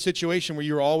you in a situation where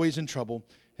you're always in trouble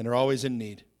and are always in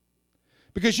need.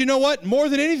 Because you know what? More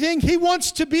than anything, he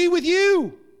wants to be with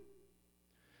you.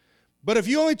 But if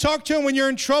you only talk to him when you're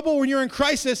in trouble, when you're in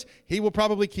crisis, he will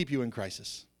probably keep you in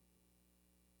crisis.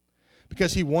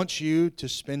 Because he wants you to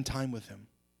spend time with him.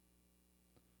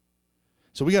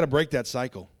 So we got to break that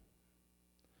cycle.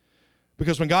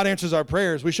 Because when God answers our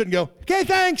prayers, we shouldn't go, okay,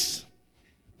 thanks.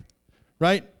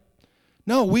 Right?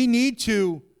 No, we need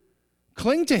to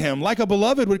cling to him like a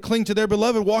beloved would cling to their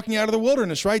beloved walking out of the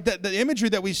wilderness, right? The imagery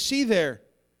that we see there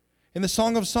in the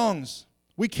Song of Songs.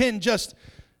 We can't just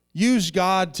use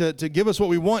God to give us what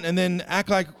we want and then act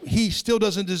like he still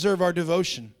doesn't deserve our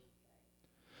devotion.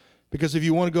 Because if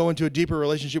you want to go into a deeper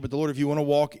relationship with the Lord, if you want to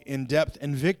walk in depth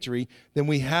and victory, then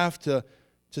we have to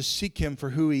seek him for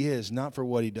who he is, not for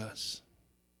what he does.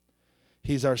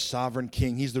 He's our sovereign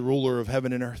king. He's the ruler of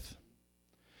heaven and earth.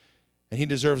 And he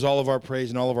deserves all of our praise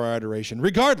and all of our adoration,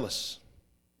 regardless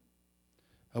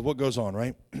of what goes on,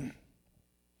 right?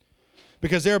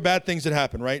 Because there are bad things that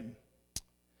happen, right?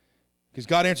 Because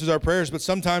God answers our prayers, but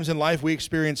sometimes in life we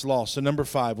experience loss. So number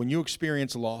 5, when you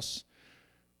experience loss,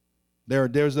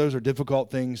 those are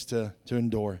difficult things to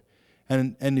endure.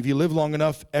 And if you live long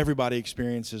enough, everybody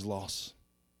experiences loss.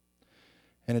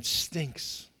 And it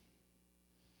stinks.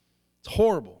 It's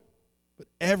horrible. But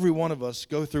every one of us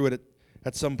go through it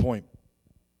at some point.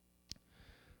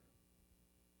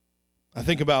 I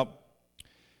think about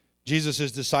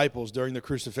Jesus' disciples during the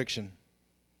crucifixion.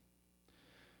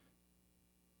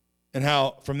 And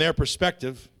how, from their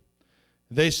perspective,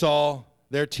 they saw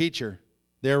their teacher,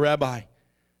 their rabbi,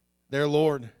 their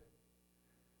Lord,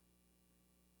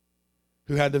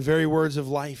 who had the very words of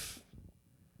life,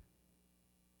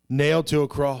 nailed to a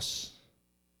cross,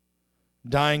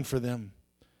 dying for them.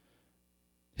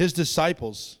 His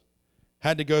disciples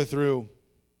had to go through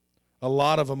a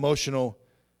lot of emotional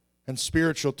and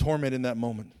spiritual torment in that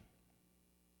moment.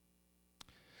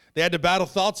 They had to battle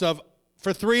thoughts of,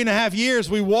 for 3.5 years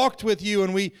we walked with you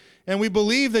and we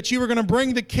believed that you were going to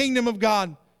bring the kingdom of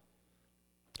God.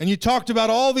 And you talked about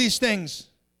all these things,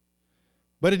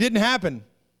 but it didn't happen.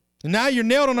 And now you're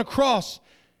nailed on a cross,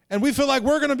 and we feel like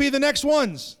we're going to be the next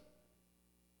ones.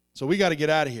 So we got to get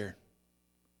out of here.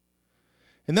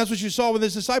 And that's what you saw with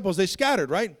his disciples. They scattered,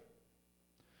 right?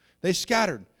 They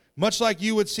scattered. Much like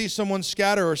you would see someone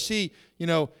scatter or see,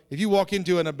 if you walk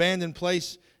into an abandoned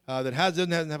place that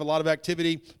doesn't have a lot of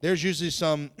activity, there's usually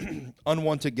some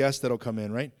unwanted guests that'll come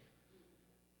in, right?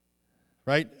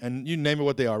 Right? And you name it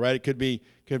what they are, right? It could be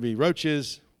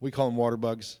roaches. We call them water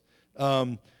bugs.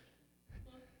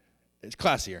 It's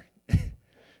classier.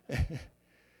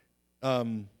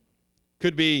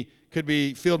 Could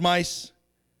be field mice.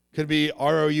 Could be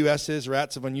ROUSs,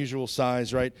 rats of unusual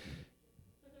size, right?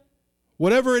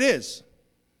 Whatever it is,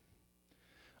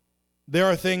 there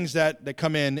are things that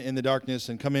come in the darkness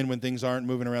and come in when things aren't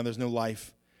moving around. There's no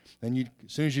life. And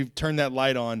as soon as you turn that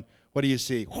light on, what do you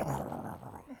see?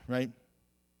 Right?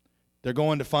 They're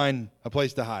going to find a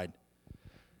place to hide.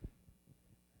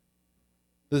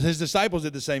 His disciples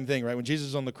did the same thing, right? When Jesus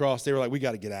was on the cross, they were like, we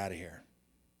got to get out of here.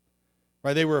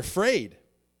 Right? They were afraid.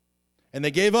 And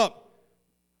they gave up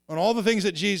on all the things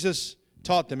that Jesus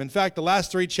taught them. In fact, the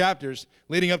last 3 chapters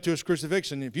leading up to his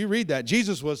crucifixion, if you read that,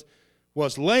 Jesus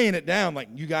was laying it down like,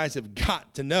 you guys have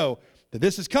got to know that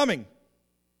this is coming.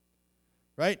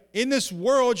 Right? In this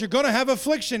world, you're going to have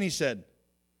affliction, he said.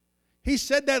 He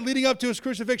said that leading up to his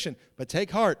crucifixion. But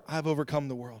take heart, I have overcome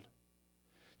the world.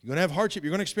 You're going to have hardship.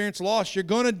 You're going to experience loss.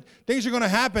 Things are going to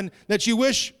happen that you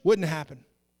wish wouldn't happen.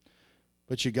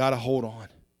 But you got to hold on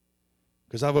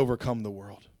because I've overcome the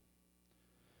world.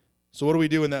 So what do we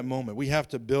do in that moment? We have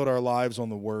to build our lives on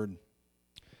the Word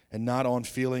and not on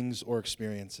feelings or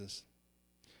experiences.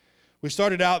 We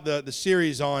started out the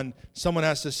series on Someone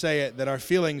Has to Say It, that our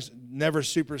feelings never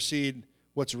supersede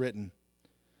what's written.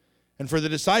 And for the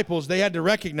disciples, they had to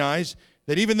recognize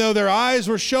that even though their eyes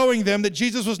were showing them that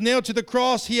Jesus was nailed to the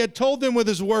cross, he had told them with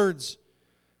his words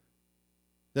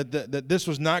that this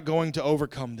was not going to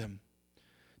overcome them,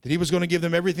 that he was going to give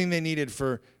them everything they needed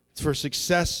for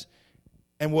success,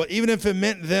 and even if it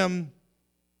meant them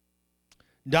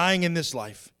dying in this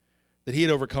life, that he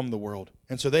had overcome the world.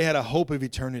 And so they had a hope of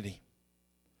eternity.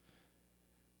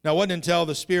 Now, it wasn't until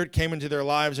the Spirit came into their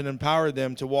lives and empowered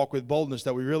them to walk with boldness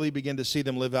that we really began to see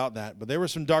them live out that. But there were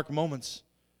some dark moments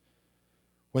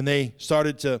when they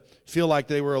started to feel like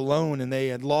they were alone and they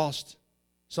had lost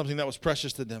something that was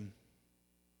precious to them.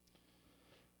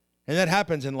 And that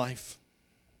happens in life.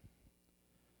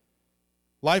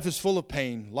 Life is full of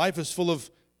pain. Life is full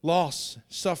of loss,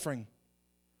 suffering.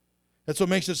 That's what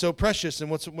makes it so precious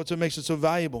and what's what makes it so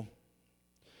valuable.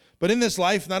 But in this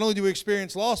life, not only do we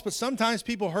experience loss, but sometimes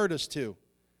people hurt us too.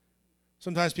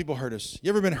 Sometimes people hurt us.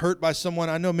 You ever been hurt by someone?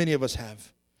 I know many of us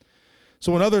have.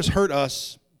 So when others hurt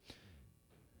us,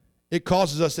 it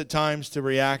causes us at times to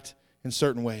react in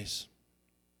certain ways.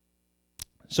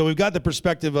 So we've got the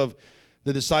perspective of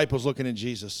the disciples looking at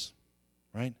Jesus,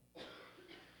 right?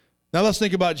 Now let's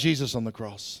think about Jesus on the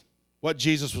cross, what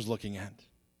Jesus was looking at,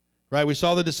 right? We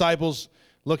saw the disciples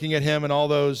looking at him and all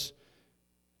those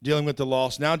dealing with the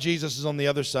loss. Now Jesus is on the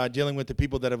other side dealing with the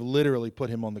people that have literally put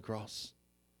him on the cross.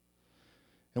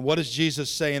 And what does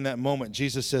Jesus say in that moment?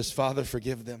 Jesus says, Father,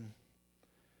 forgive them,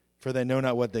 for they know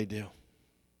not what they do.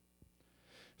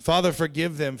 Father,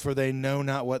 forgive them, for they know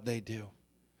not what they do.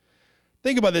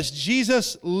 Think about this.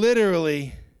 Jesus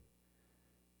literally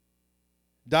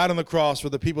died on the cross for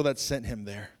the people that sent him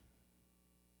there.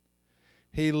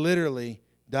 He literally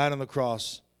died on the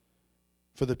cross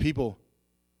for the people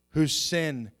whose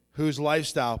sin, whose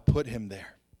lifestyle put him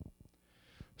there.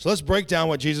 So let's break down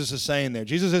what Jesus is saying there.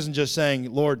 Jesus isn't just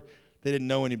saying, Lord, they didn't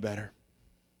know any better.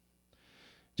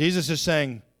 Jesus is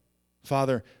saying,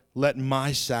 Father, let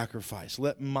my sacrifice,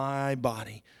 let my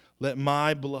body, let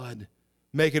my blood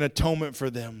make an atonement for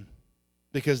them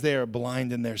because they are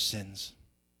blind in their sins.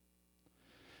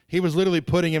 He was literally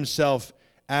putting himself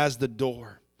as the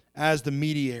door, as the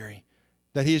mediator,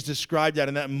 that he is described at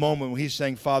in that moment when he's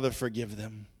saying, Father, forgive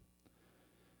them,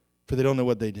 for they don't know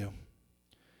what they do.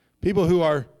 People who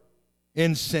are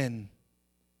in sin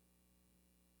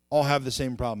all have the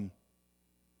same problem.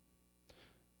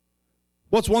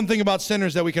 What's one thing about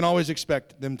sinners that we can always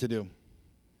expect them to do?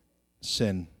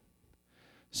 Sin.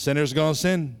 Sinners going to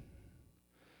sin.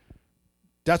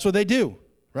 That's what they do,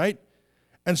 right?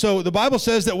 And so the Bible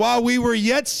says that while we were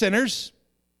yet sinners,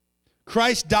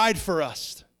 Christ died for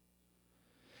us.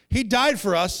 He died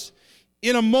for us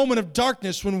in a moment of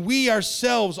darkness when we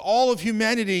ourselves, all of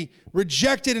humanity,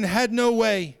 rejected and had no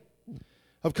way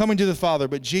of coming to the Father.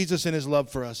 But Jesus, in his love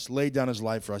for us, laid down his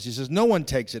life for us. He says, no one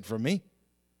takes it from me.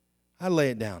 I lay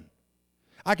it down.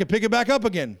 I can pick it back up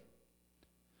again.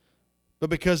 But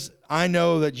because I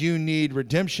know that you need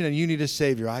redemption and you need a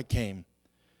Savior, I came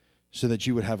so that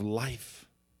you would have life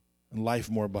and life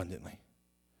more abundantly.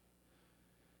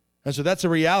 And so that's a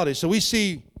reality. So we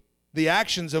see the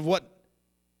actions of what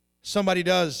somebody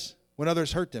does when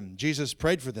others hurt them. Jesus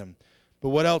prayed for them. But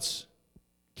what else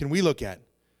can we look at?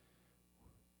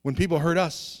 When people hurt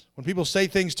us, when people say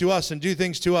things to us and do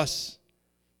things to us,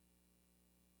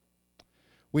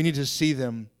 we need to see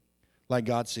them like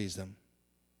God sees them.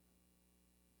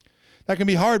 That can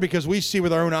be hard because we see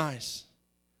with our own eyes.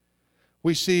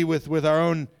 We see with our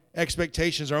own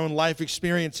expectations, our own life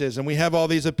experiences, and we have all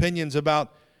these opinions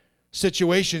about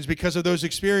situations because of those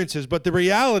experiences. But the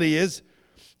reality is,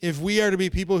 if we are to be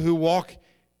people who walk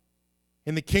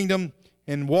in the kingdom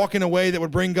and walk in a way that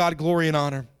would bring God glory and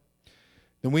honor,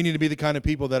 then we need to be the kind of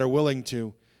people that are willing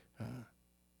to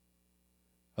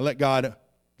let God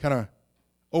kind of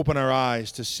open our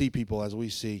eyes to see people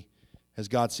as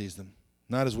God sees them.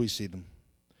 Not as we see them,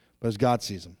 but as God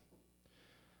sees them.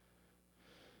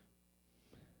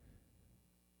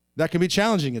 That can be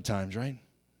challenging at times, right?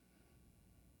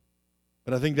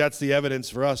 But I think that's the evidence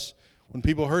for us when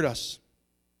people hurt us.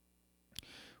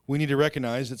 We need to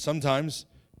recognize that sometimes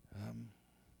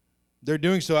they're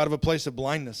doing so out of a place of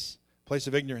blindness, a place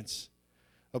of ignorance,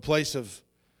 a place of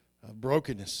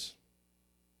brokenness.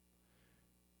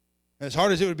 And as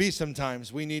hard as it would be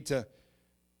sometimes, we need to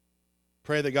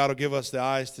pray that God will give us the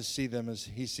eyes to see them as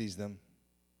he sees them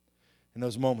in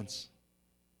those moments.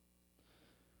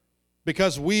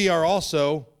 Because we are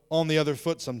also on the other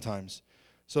foot sometimes.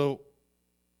 So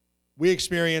we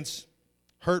experience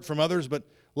hurt from others, but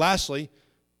lastly,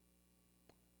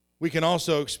 we can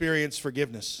also experience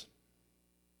forgiveness.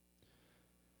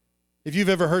 If you've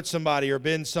ever hurt somebody or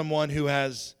been someone who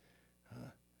has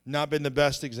not been the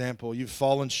best example, you've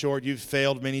fallen short, you've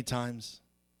failed many times.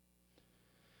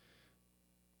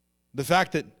 The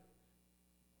fact that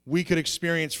we could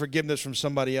experience forgiveness from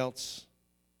somebody else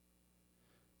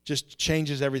just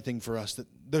changes everything for us. That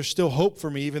there's still hope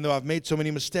for me even though I've made so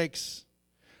many mistakes.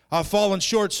 I've fallen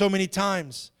short so many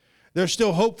times. There's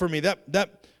still hope for me.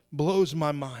 That blows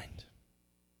my mind.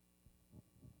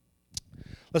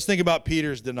 Let's think about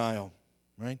Peter's denial,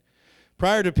 right?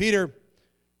 Prior to Peter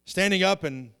standing up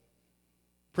and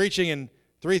preaching and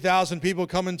 3,000 people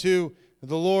coming to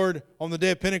the Lord on the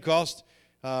day of Pentecost,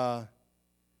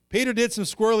 Peter did some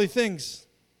squirrely things.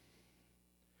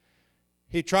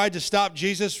 He tried to stop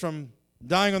Jesus from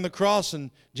dying on the cross,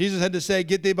 and Jesus had to say,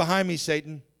 "Get thee behind me,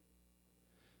 Satan."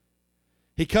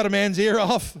 He cut a man's ear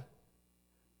off,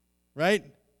 right?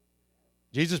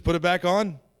 Jesus put it back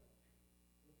on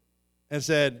and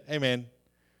said, "Hey man,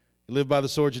 you live by the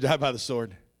sword, you die by the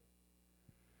sword."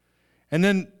 And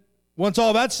then once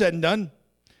all that's said and done,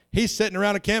 he's sitting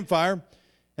around a campfire,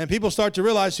 and people start to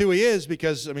realize who he is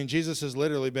because, Jesus has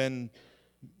literally been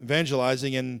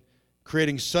evangelizing and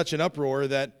creating such an uproar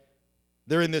that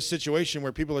they're in this situation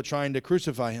where people are trying to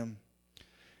crucify him.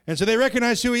 And so they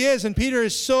recognize who he is, and Peter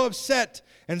is so upset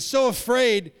and so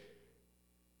afraid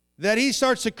that he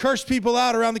starts to curse people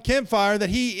out around the campfire that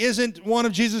he isn't one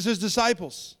of Jesus'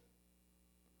 disciples.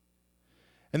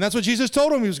 And that's what Jesus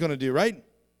told him he was going to do, right?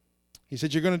 He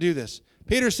said, "You're going to do this."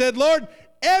 Peter said, "Lord,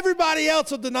 everybody else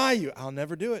will deny you. I'll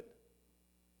never do it."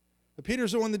 But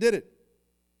Peter's the one that did it.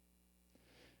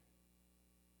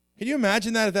 Can you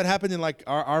imagine that if that happened in like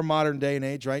our modern day and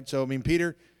age, right? So,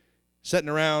 Peter sitting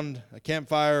around a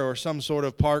campfire or some sort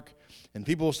of park, and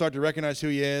people will start to recognize who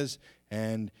he is,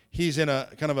 and he's in a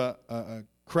kind of a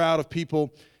crowd of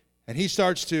people, and he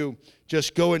starts to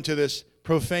just go into this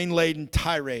profane-laden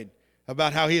tirade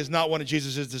about how he is not one of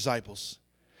Jesus' disciples.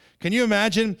 Can you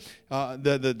imagine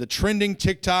the trending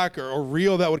TikTok or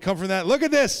reel that would come from that? Look at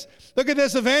this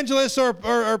evangelist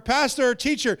or pastor or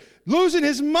teacher losing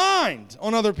his mind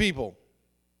on other people.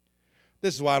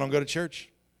 This is why I don't go to church.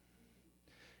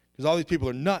 Because all these people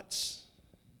are nuts.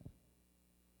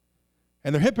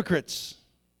 And they're hypocrites.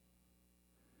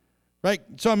 Right?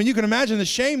 So, you can imagine the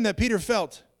shame that Peter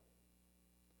felt.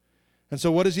 And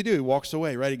so what does he do? He walks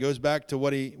away, right? He goes back to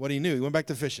what he knew. He went back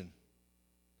to fishing.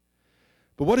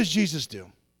 But what does Jesus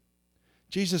do?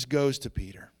 Jesus goes to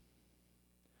Peter.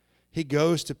 He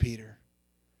goes to Peter,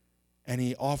 and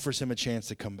he offers him a chance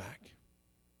to come back.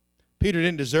 Peter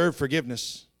didn't deserve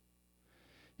forgiveness.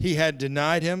 He had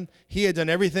denied him. He had done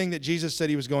everything that Jesus said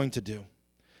he was going to do.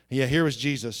 And yet here was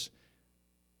Jesus,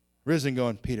 risen,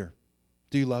 going, "Peter,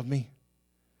 do you love me?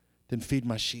 then feed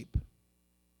my sheep.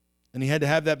 And he had to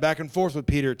have that back and forth with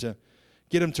Peter to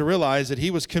get him to realize that he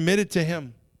was committed to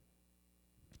him,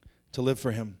 to live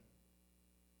for him.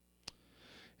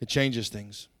 It changes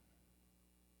things.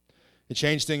 It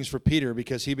changed things for Peter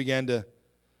because he began to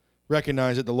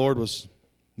recognize that the Lord was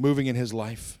moving in his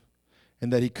life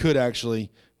and that he could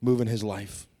actually move in his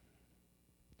life.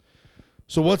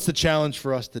 So what's the challenge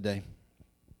for us today?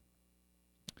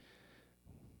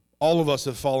 All of us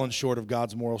have fallen short of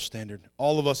God's moral standard.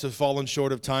 All of us have fallen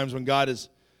short of times when God has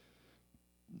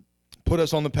put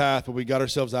us on the path where we got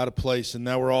ourselves out of place and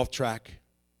now we're off track.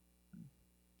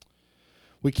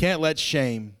 We can't let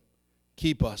shame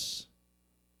keep us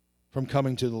from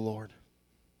coming to the Lord.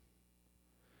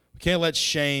 We can't let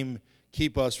shame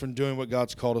keep us from doing what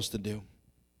God's called us to do.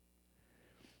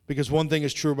 Because one thing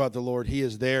is true about the Lord. He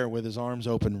is there with his arms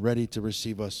open, ready to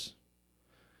receive us.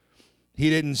 He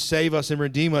didn't save us and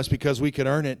redeem us because we could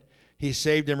earn it. He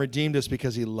saved and redeemed us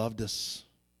because he loved us.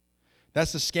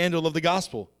 That's the scandal of the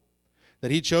gospel, that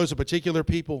he chose a particular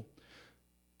people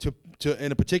to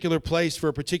in a particular place for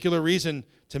a particular reason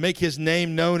to make his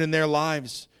name known in their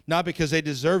lives, not because they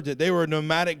deserved it. They were a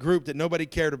nomadic group that nobody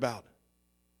cared about.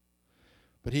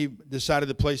 But he decided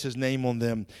to place his name on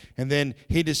them. And then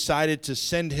he decided to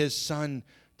send his son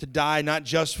to die, not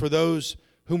just for those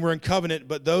whom were in covenant,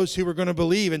 but those who were going to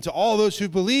believe. And to all those who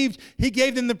believed, he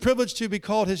gave them the privilege to be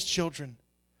called his children.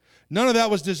 None of that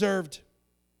was deserved.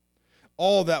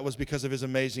 All that was because of his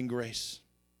amazing grace.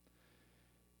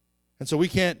 And so we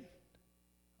can't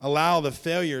allow the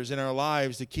failures in our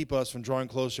lives to keep us from drawing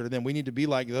closer to them. We need to be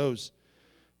like those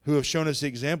who have shown us the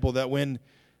example that when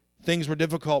things were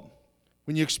difficult,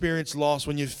 when you experience loss,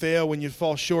 when you fail, when you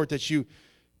fall short, that you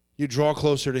draw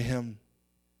closer to him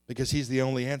because he's the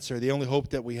only answer, the only hope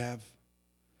that we have.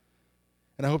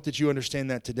 And I hope that you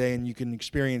understand that today and you can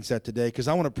experience that today, because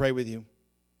I want to pray with you.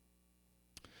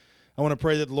 I want to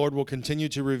pray that the Lord will continue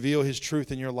to reveal his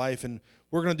truth in your life. And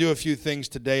we're going to do a few things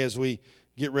today as we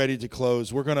get ready to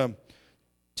close. We're going to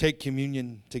take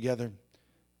communion together.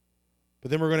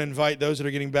 But then we're going to invite those that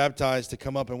are getting baptized to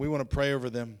come up, and we want to pray over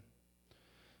them,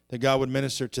 that God would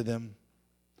minister to them.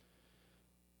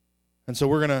 And so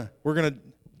we're going to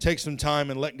take some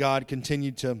time and let God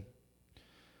continue to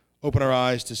open our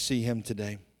eyes to see him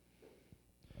today,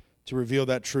 to reveal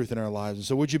that truth in our lives. And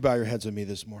so would you bow your heads with me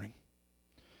this morning?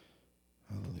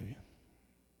 Hallelujah.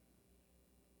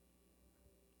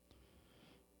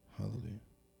 Hallelujah.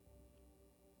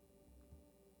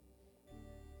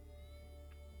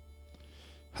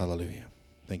 Hallelujah.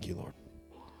 Thank you, Lord.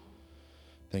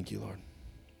 Thank you, Lord.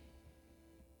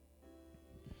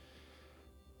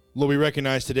 Lord, we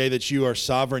recognize today that you are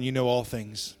sovereign. You know all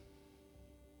things.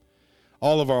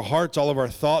 All of our hearts, all of our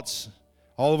thoughts,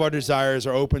 all of our desires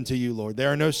are open to you, Lord.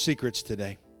 There are no secrets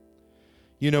today.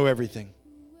 You know everything.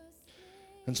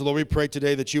 And so, Lord, we pray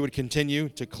today that you would continue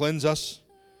to cleanse us,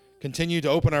 continue to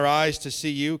open our eyes to see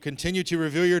you, continue to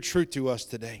reveal your truth to us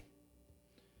today.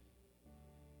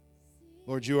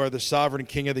 Lord, you are the sovereign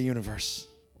King of the universe.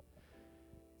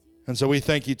 And so we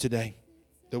thank you today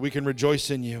that we can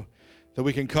rejoice in you, that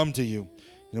we can come to you,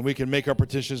 and we can make our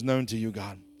petitions known to you,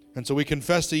 God. And so we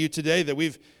confess to you today that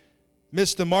we've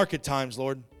missed the mark at times,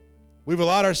 Lord. We've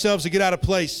allowed ourselves to get out of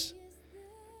place,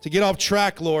 to get off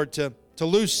track, Lord, to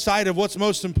lose sight of what's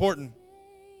most important.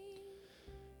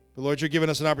 But Lord, you're giving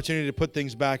us an opportunity to put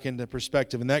things back into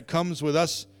perspective, and that comes with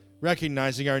us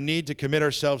recognizing our need to commit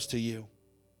ourselves to you.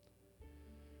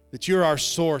 That you're our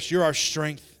source, you're our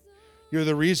strength, you're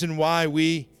the reason why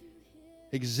we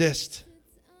exist.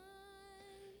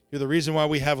 You're the reason why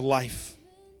we have life.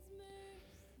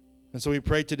 And so we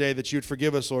pray today that you'd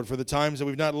forgive us, Lord, for the times that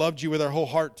we've not loved you with our whole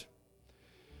heart.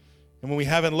 And when we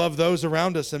haven't loved those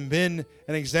around us and been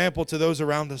an example to those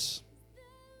around us.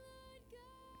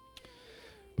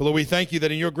 But Lord, we thank you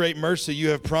that in your great mercy you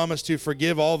have promised to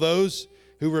forgive all those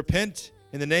who repent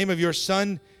in the name of your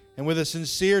Son and with a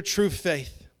sincere, true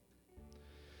faith.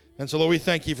 And so, Lord, we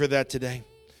thank you for that today.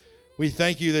 We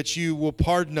thank you that you will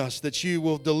pardon us, that you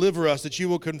will deliver us, that you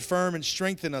will confirm and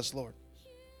strengthen us, Lord.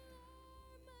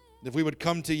 If we would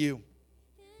come to you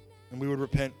and we would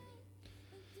repent.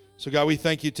 So, God, we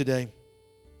thank you today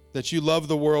that you love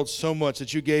the world so much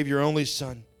that you gave your only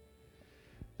Son,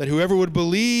 that whoever would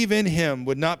believe in him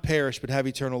would not perish but have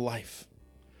eternal life.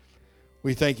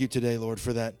 We thank you today, Lord,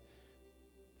 for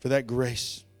that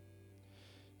grace.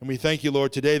 And we thank you,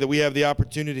 Lord, today that we have the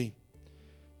opportunity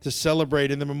to celebrate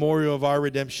in the memorial of our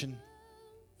redemption,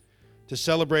 to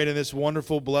celebrate in this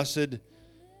wonderful, blessed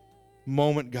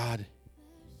moment, God,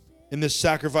 in this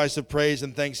sacrifice of praise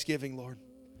and thanksgiving, Lord,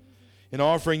 in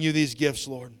offering you these gifts,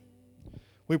 Lord.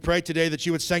 We pray today that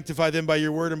you would sanctify them by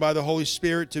your word and by the Holy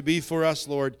Spirit to be for us,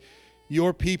 Lord,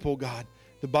 your people, God,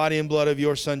 the body and blood of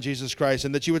your Son, Jesus Christ,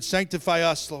 and that you would sanctify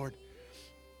us, Lord,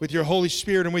 with your Holy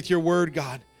Spirit and with your word,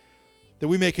 God, that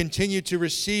we may continue to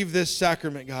receive this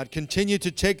sacrament, God, continue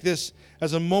to take this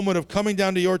as a moment of coming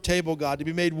down to your table, God, to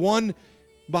be made one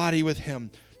body with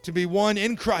him, to be one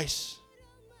in Christ,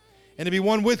 and to be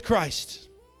one with Christ,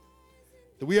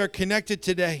 that we are connected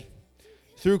today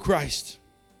through Christ.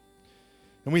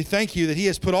 And we thank you that he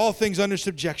has put all things under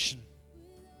subjection,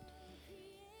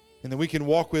 and that we can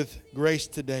walk with grace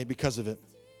today because of it.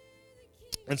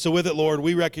 And so with it, Lord,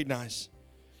 we recognize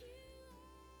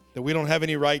that we don't have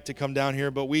any right to come down here,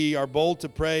 but we are bold to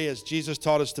pray as Jesus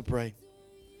taught us to pray.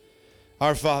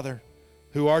 Our Father,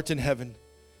 who art in heaven,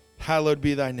 hallowed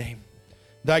be thy name.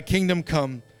 Thy kingdom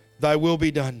come, thy will be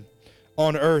done,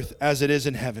 on earth as it is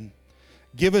in heaven.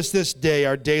 Give us this day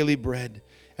our daily bread,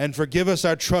 and forgive us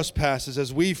our trespasses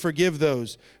as we forgive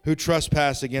those who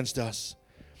trespass against us.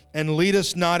 And lead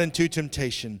us not into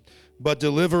temptation, but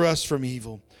deliver us from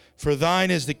evil. For thine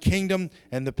is the kingdom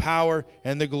and the power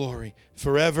and the glory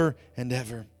forever and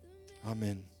ever.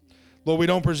 Amen. Lord, we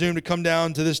don't presume to come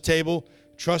down to this table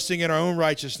trusting in our own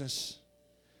righteousness.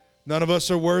 None of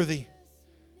us are worthy.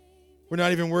 We're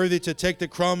not even worthy to take the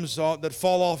crumbs that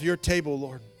fall off your table,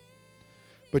 Lord.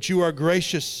 But you are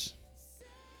gracious.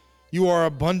 You are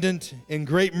abundant in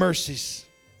great mercies.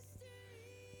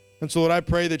 And so, Lord, I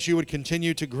pray that you would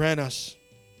continue to grant us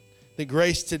the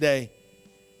grace today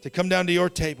to come down to your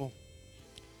table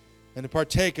and to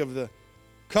partake of the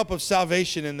cup of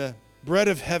salvation and the bread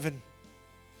of heaven,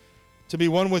 to be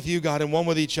one with you, God, and one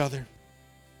with each other.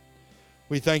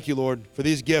 We thank you, Lord, for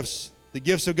these gifts, the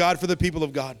gifts of God for the people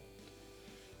of God.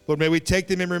 Lord, may we take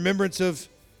them in remembrance of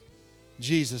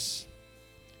Jesus,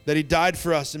 that he died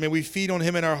for us, and may we feed on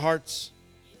him in our hearts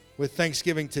with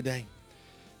thanksgiving today.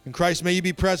 And Christ, may you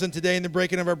be present today in the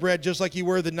breaking of our bread, just like you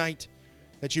were the night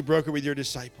that you broke it with your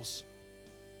disciples.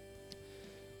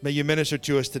 May you minister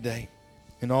to us today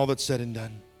in all that's said and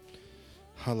done.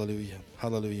 Hallelujah,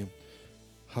 hallelujah,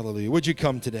 hallelujah. Would you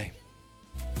come today?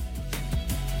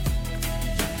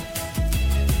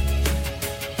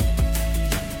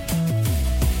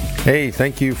 Hey,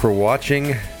 thank you for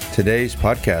watching today's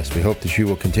podcast. We hope that you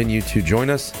will continue to join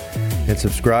us and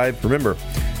subscribe. Remember,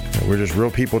 we're just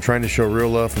real people trying to show real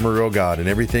love from a real God, and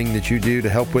everything that you do to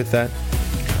help with that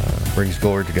brings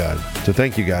glory to God. So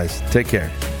thank you, guys. Take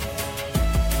care.